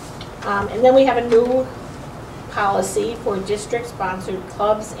 And then we have a new policy for district-sponsored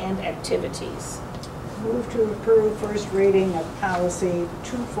clubs and activities. Move to approve first reading of policy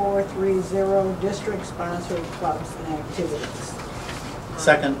 2430, district-sponsored clubs and activities.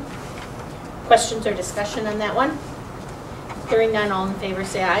 Second. Questions or discussion on that one? Hearing none, all in favor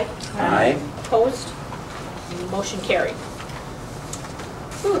say aye. Aye. Opposed? Motion carried.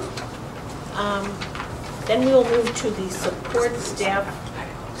 Whew. Then we will move to the support staff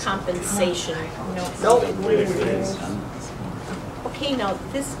compensation. No. Okay, now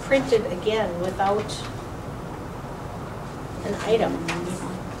this printed again without an item.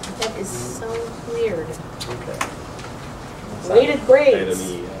 That is so weird. Okay. Weighted grades.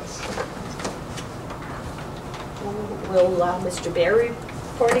 Item E, yes. Will Mr. Bear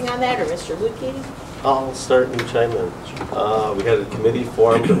reporting on that, or Mr. Lukey? I'll start and chime in. We had a committee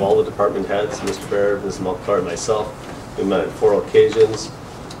formed of all the department heads, Mr. Baird, Ms. Mulcair, and myself. We met at 4 occasions.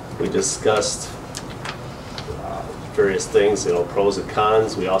 We discussed various things, pros and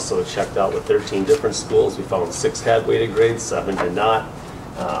cons. We also checked out with 13 different schools. We found 6 had weighted grades, 7 did not.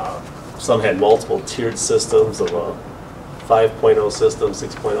 Some had multiple tiered systems of a 5.0 system,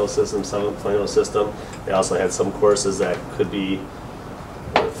 6.0 system, 7.0 system. They also had some courses that could be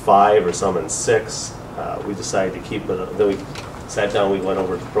 5 or some in 6. We decided to keep it. Then we sat down, we went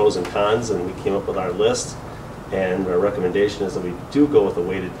over the pros and cons, and we came up with our list. And our recommendation is that we do go with a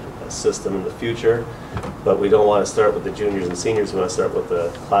weighted system in the future, but we don't want to start with the juniors and seniors. We want to start with the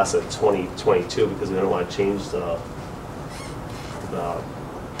class of 2022 because we don't want to change the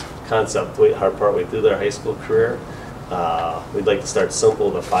concept partway through their high school career. We'd like to start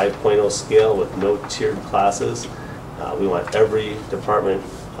simple, the 5.0 scale with no tiered classes. We want every department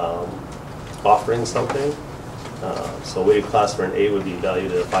offering something. So a weighted class for an A would be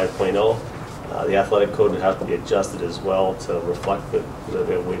valued at a 5.0. The athletic code would have to be adjusted as well to reflect that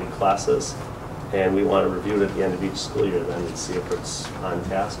we have weighted classes. And we want to review it at the end of each school year then and see if it's on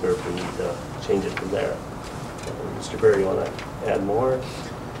task or if we need to change it from there. Mr. Berry, you want to add more?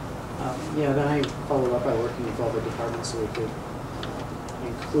 Yeah, then I followed up by working with all the departments so we could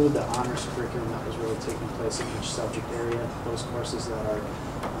include the honors curriculum that was really taking place in each subject area. Those courses that are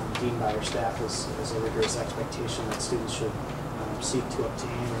deemed by our staff as a rigorous expectation that students should seek to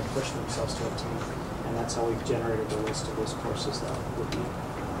obtain or push themselves to obtain. And that's how we've generated a list of those courses that would be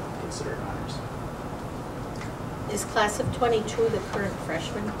considered honors. Is class of 22 the current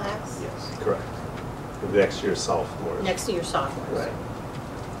freshman class? Yes, correct. Next year's sophomores. Next year's sophomores. Right.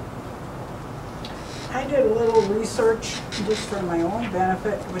 I did a little research just for my own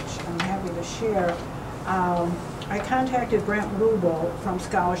benefit, which I'm happy to share. I contacted Brent Lubel from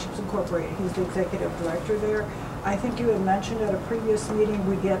Scholarships Incorporated. He's the executive director there. I think you had mentioned at a previous meeting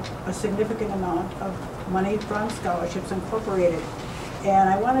we get a significant amount of money from Scholarships Incorporated. And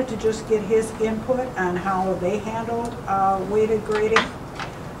I wanted to just get his input on how they handled weighted grading.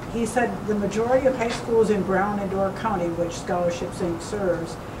 He said the majority of high schools in Brown and Door County, which Scholarships Inc.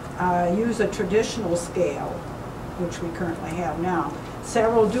 serves, use a traditional scale, which we currently have now.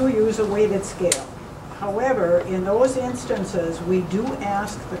 Several do use a weighted scale. However, in those instances, we do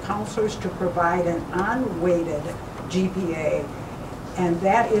ask the counselors to provide an unweighted GPA, and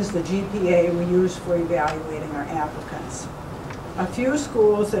that is the GPA we use for evaluating our applicants. A few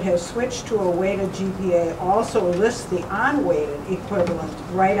schools that have switched to a weighted GPA also list the unweighted equivalent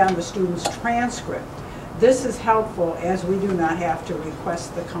right on the student's transcript. This is helpful as we do not have to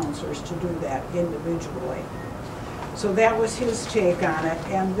request the counselors to do that individually. So that was his take on it.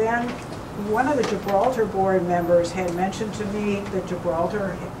 And then one of the Gibraltar board members had mentioned to me that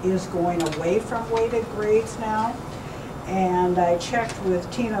Gibraltar is going away from weighted grades now. And I checked with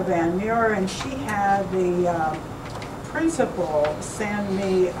Tina Van Muir, and she had the principal send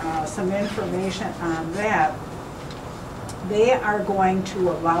me some information on that. They are going to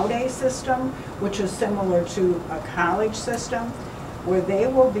a laude system, which is similar to a college system, where they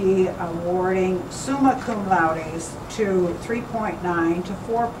will be awarding summa cum laudes to 3.9 to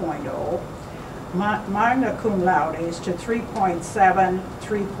 4.0, magna cum laudes to 3.7,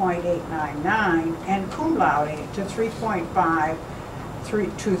 3.899, and cum laude to 3.5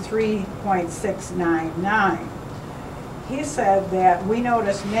 to 3.699. He said that we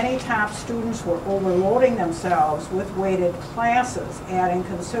noticed many top students were overloading themselves with weighted classes, adding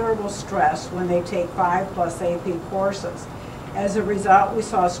considerable stress when they take 5+ AP courses. As a result, we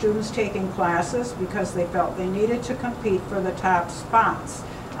saw students taking classes because they felt they needed to compete for the top spots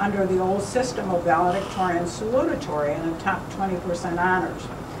under the old system of valedictorian salutatory and the top 20% honors.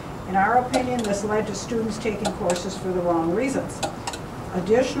 In our opinion, this led to students taking courses for the wrong reasons.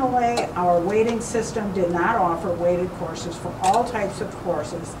 Additionally, our weighting system did not offer weighted courses for all types of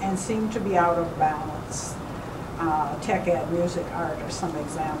courses and seemed to be out of balance. Tech ed, music, art are some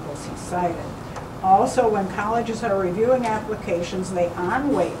examples he cited. Also, when colleges are reviewing applications, they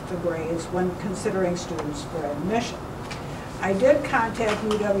unweight the grades when considering students for admission. I did contact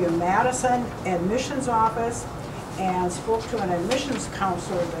UW-Madison admissions office and spoke to an admissions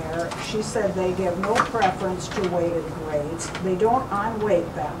counselor there. She said they give no preference to weighted grades. They don't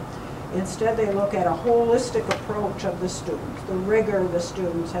unweight them. Instead, they look at a holistic approach of the students, the rigor the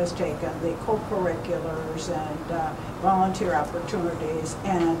students has taken, the co-curriculars and volunteer opportunities,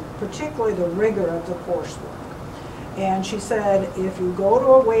 and particularly the rigor of the coursework. And she said if you go to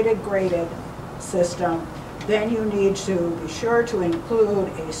a weighted graded system, then you need to be sure to include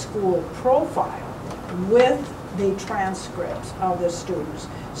a school profile with the transcripts of the students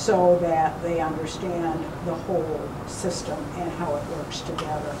so that they understand the whole system and how it works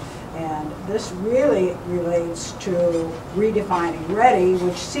together. And this really relates to redefining READY,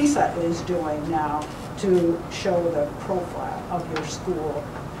 which CISA is doing now, to show the profile of your school,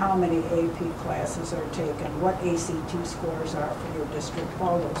 how many AP classes are taken, what ACT scores are for your district,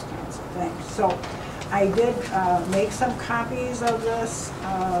 all those kinds of things. So I did make some copies of this.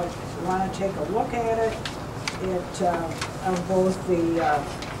 If you want to take a look at it, of both the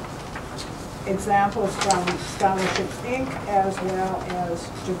examples from Scholarships Inc. as well as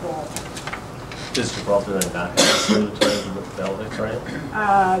Gibraltar. Does Gibraltar then not have salutatorian with valedictorian?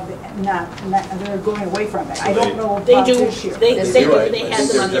 They're going away from it. I don't know They about do. this year. They had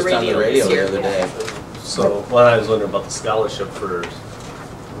them on the radio this year. The other day. So, well, I was wondering about the scholarship for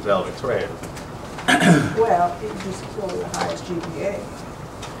valedictorian. Well, it just go to the highest GPA.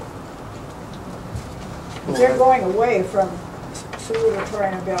 They're going away from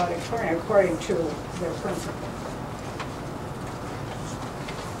salutatorian and valedictorian according to their principal.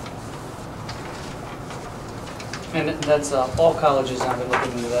 And that's, all colleges have been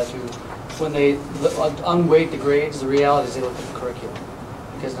looking into that too. When they unweight the grades, the reality is they look at the curriculum.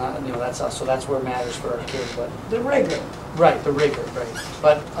 Because not, you know, that's us, so that's where it matters for our kids, but. The rigor. Right, the rigor, right.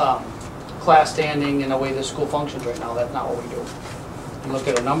 But, class standing and the way the school functions right now, that's not what we do. You look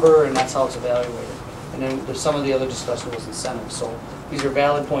at a number and that's how it's evaluated. And then there's some of the other discussion was incentives, so these are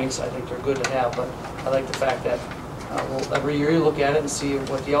valid points, I think they're good to have, but I like the fact that, every year you look at it and see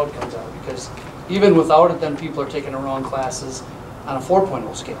what the outcomes are, because even without it, then people are taking the wrong classes on a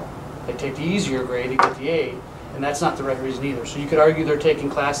 4.0 scale. They take the easier grade to get the A, and that's not the right reason either. So you could argue they're taking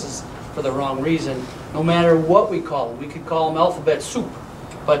classes for the wrong reason, no matter what we call them. We could call them alphabet soup,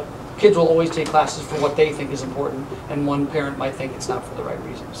 but kids will always take classes for what they think is important, and one parent might think it's not for the right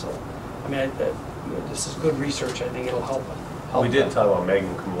reason. So, I mean, this is good research. I think it'll help. We did talk about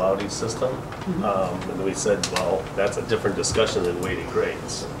magna cum laude system, and we said, well, that's a different discussion than weighted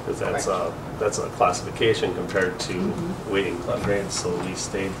grades, because that's a classification compared to weighting grades. So we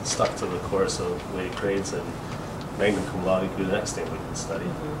stayed stuck to the course of weighted grades, and magna cum laude could be the next thing we can study.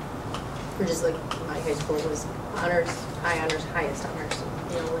 Or just like my high school was honors, high honors, highest honors.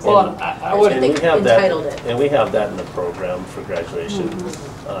 You know, Well, I would, and we have entitled that, it. and we have that in the program for graduation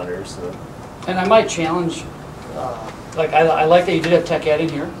honors. And I might challenge, like I like that you did have tech ed in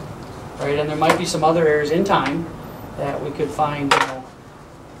here, right? And there might be some other areas in time that we could find, you know,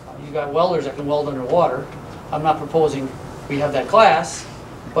 you got welders that can weld underwater. I'm not proposing we have that class,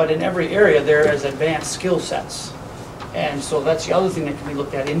 but in every area there is advanced skill sets. And so that's the other thing that can be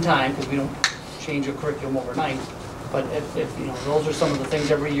looked at in time, because we don't change a curriculum overnight. But if you know, those are some of the things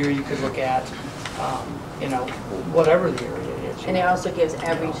every year you could look at, you know, whatever the area is. And it also gives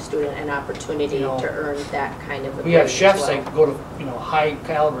every student an opportunity to earn that kind of a We have grade chefs as well. that go to, you know, high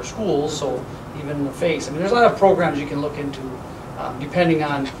caliber schools, so even in the face. I mean, there's a lot of programs you can look into, depending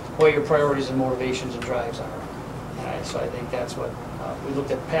on what your priorities and motivations and drives are. So I think that's what, we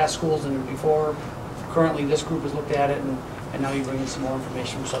looked at past schools and before. Currently, this group has looked at it, and now you bring in some more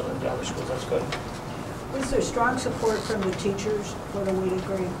information from some of the other schools. That's good. Was there strong support from the teachers for the weighted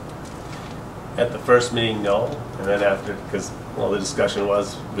grade? At the first meeting, no, and then after, because, well, the discussion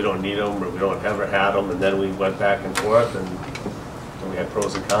was, we don't need them, or we don't ever had them, and then we went back and forth, and we had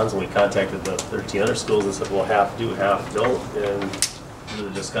pros and cons, and we contacted the 13 other schools and said, well, half do, half don't, and through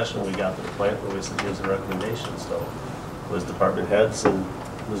the discussion, we got to the point where we said, here's the recommendation. So it was department heads, and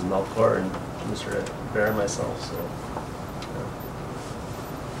Ms. Melkor, and Mr. Bear, and myself, so.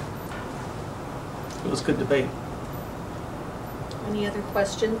 It was good debate. Any other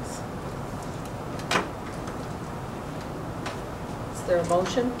questions? Is there a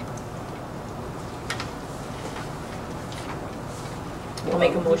motion? We'll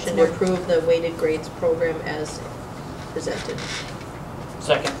make a motion to approve the weighted grades program as presented.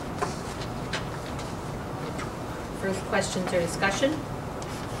 Second. Further questions or discussion?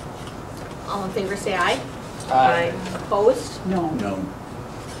 All in favor say aye. Aye. Opposed? No. No.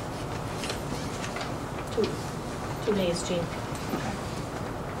 Two nays, Jean.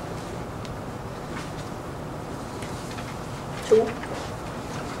 Two?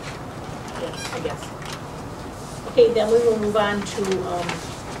 Yes, I guess. Okay, then we will move on to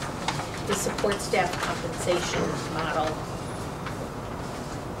the support staff compensation model.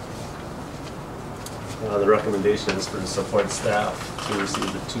 The recommendation is for the support staff to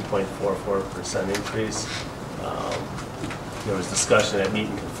receive the 2.44% increase. There was discussion at Meet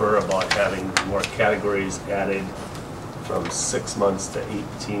and Confer about having more categories added from 6 months to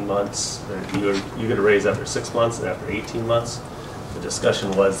 18 months. You get a raise after 6 months and after 18 months. the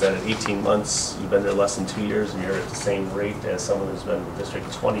discussion was that at 18 months, you've been there less than 2 years, and you're at the same rate as someone who's been in the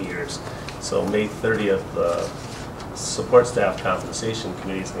district 20 years. So May 30th, the support staff compensation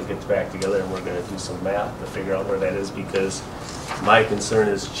committee is going to get back together, and we're going to do some math to figure out where that is, because my concern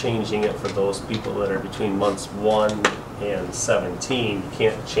is changing it for those people that are between months 1 and 17. You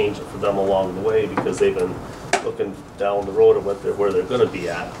can't change it for them along the way because they've been looking down the road at where they're going to be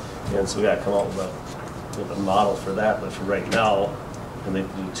at. And so we got to come up with a model for that. But for right now, and they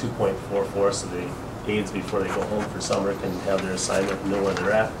do 2.44, so the aides before they go home for summer can have their assignment and know where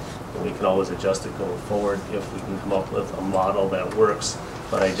they're at. And we can always adjust it going forward if we can come up with a model that works.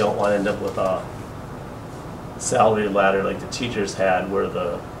 But I don't want to end up with a salary ladder like the teachers had, where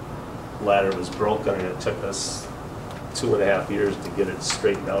the ladder was broken and it took us 2.5 years to get it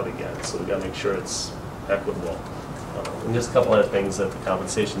straightened out again. So we got to make sure it's equitable. And just a couple other things that the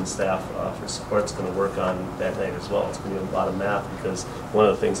compensation staff for support is going to work on that night as well. It's going to be a lot of math, because one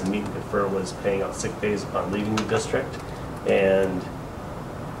of the things the meet and confer was paying out sick days upon leaving the district, and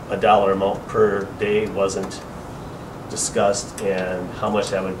a dollar amount per day wasn't discussed, and how much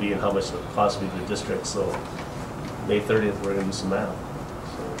that would be and how much it would cost me to the district. So May 30th, we're going to do some math.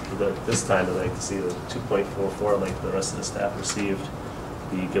 So this time, I'd like to see the 2.44, like the rest of the staff received,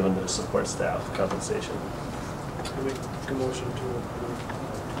 be given to the support staff compensation. I make a motion to approve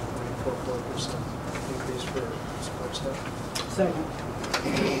 0.44% increase for support staff. Second.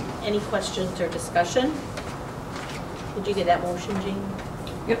 Any questions or discussion? Did you get that motion, Jean?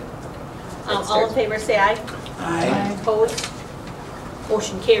 Yep. All in favor, say aye. Aye. Opposed?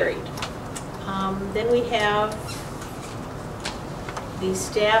 Motion carried. Then we have the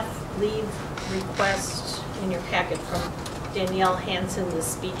staff leave request in your packet from Danielle Hansen, the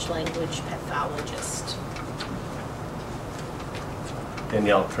speech language pathologist.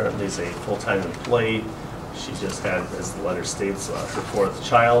 Danielle currently is a full-time employee. She just had, as the letter states, her 4th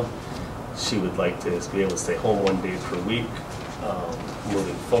child. She would like to be able to stay home 1 day per week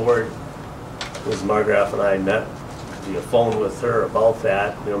moving forward. Ms. Margraf and I met via phone with her about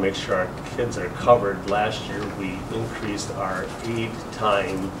that. We'll make sure our kids are covered. Last year, we increased our aid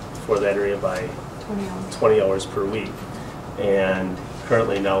time for that area by 20 hours per week. And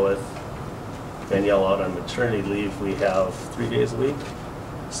currently now, with Danielle out on maternity leave, we have 3 days a week.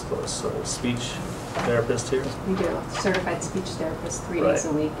 So speech therapist here. We do, certified speech therapist 3 days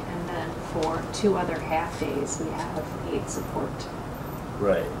a week, and then for 2 other half days, we have aid support.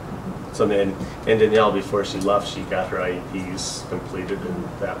 Right. So then, and Danielle, before she left, she got her IEPs completed and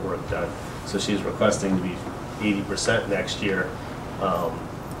that work done. So she's requesting to be 80% next year.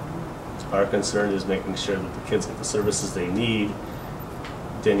 Our concern is making sure that the kids get the services they need.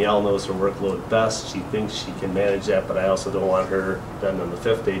 Danielle knows her workload best. She thinks she can manage that, but I also don't want her then on the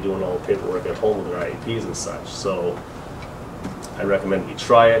 5th day doing all the paperwork at home with her IEPs and such. So I recommend you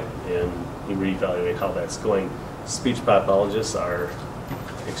try it and you reevaluate how that's going. Speech pathologists are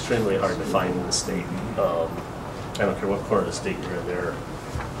extremely hard to find in the state. I don't care what corner of the state you're in, they're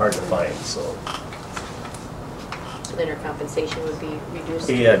hard to find. So then her compensation would be reduced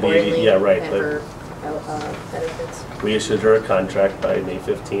yeah, accordingly. Yeah, right. And her benefits. We issued her a contract by May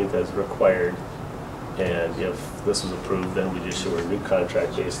 15th as required, and if this was approved, then we'd issue her a new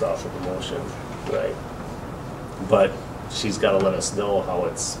contract based off of the motion, right? But she's got to let us know how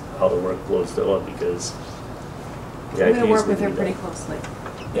the workload's doing, because I'm going to work with her pretty closely.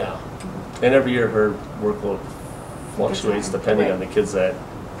 Yeah, and every year her workload fluctuates depending on the kids that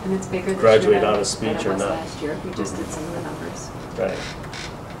and it's bigger graduate out of speech or not. Last year, we just did some of the numbers. Right.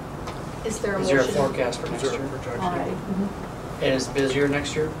 Is there a motion? Is there a forecast for next year? Already. And it's busier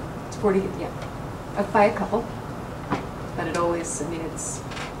next year? It's 40, yeah. By a couple. But it always, I mean, it's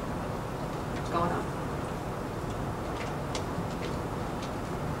going up.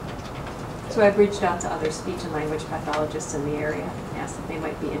 So I've reached out to other speech and language pathologists in the area and asked if they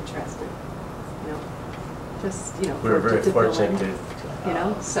might be interested. You know, just, you know, we're very fortunate to, you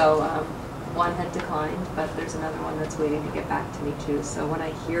know, so one had declined, but there's another one that's waiting to get back to me too. So when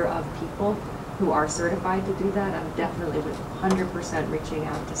I hear of people who are certified to do that, I'm definitely 100% reaching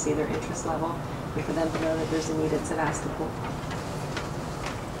out to see their interest level and for them to know that there's a need at Sevastopol.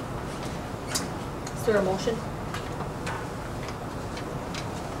 Is there a motion?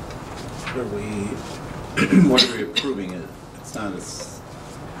 What are we approving? It's not a Is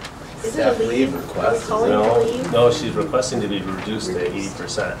staff it a leave leave? request. Are we calling it a leave? No, she's requesting to be reduced to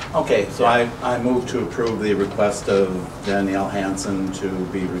 80%. Okay, so I move to approve the request of Danielle Hansen to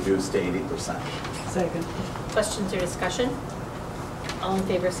be reduced to 80%. Second. Questions or discussion? All in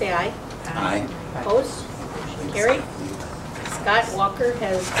favor say aye. Aye. Opposed? Motion carried. Scott Walker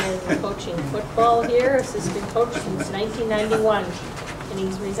has been coaching football here, assistant coach since 1991, and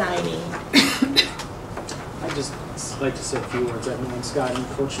he's resigning. I'd just like to say a few words. I've known Scott and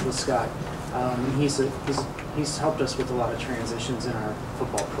coached with Scott. He's helped us with a lot of transitions in our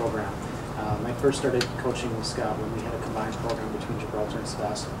football program. I first started coaching with Scott when we had a combined program between Gibraltar and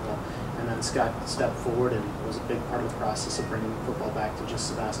Sevastopol, and then Scott stepped forward and was a big part of the process of bringing football back to just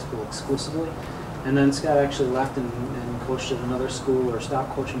Sevastopol exclusively. And then Scott actually left and coached at another school, or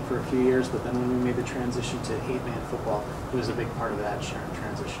stopped coaching for a few years, but then when we made the transition to 8-man football, he was a big part of that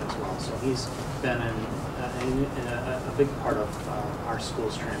transition as well. So he's been a big part of our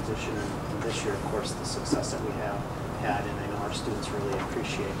school's transition, and this year, of course, the success that we have had, and I know our students really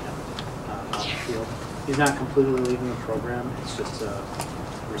appreciate him on the field. He's not completely leaving the program, it's just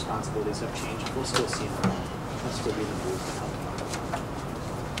responsibilities have changed. We'll still see him around. He'll still be in the booth and help.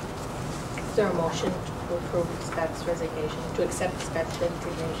 Is there a motion to approve Scott's resignation, to accept Scott's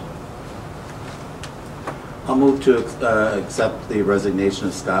resignation? I'll move to accept the resignation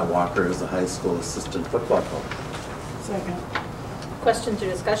of Scott Walker as the high school assistant football coach. Second. Questions or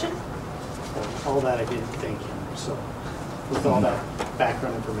discussion? All that I didn't thank him, so with all that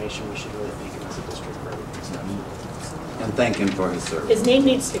background information, we should really thank him as a district for everything he's done. And thank him for his service. His name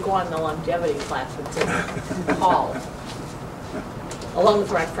needs to go on the longevity plaque that's in the hall, along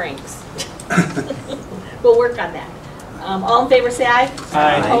with Ron Frank's. We'll work on that. All in favor, say aye.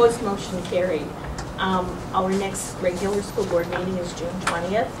 Aye. Opposed, motion carried. Our next regular school board meeting is June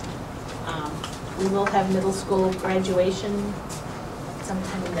 20th. We will have middle school graduation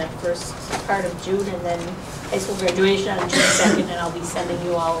sometime in the first part of June, and then high school graduation on June 2nd, and I'll be sending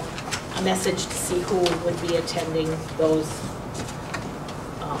you all a message to see who would be attending those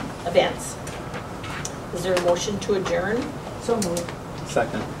events. Is there a motion to adjourn? So moved.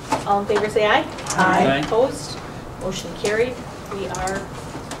 Second. All in favor, say aye. Aye. Opposed? Motion carried. We are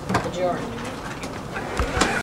adjourned.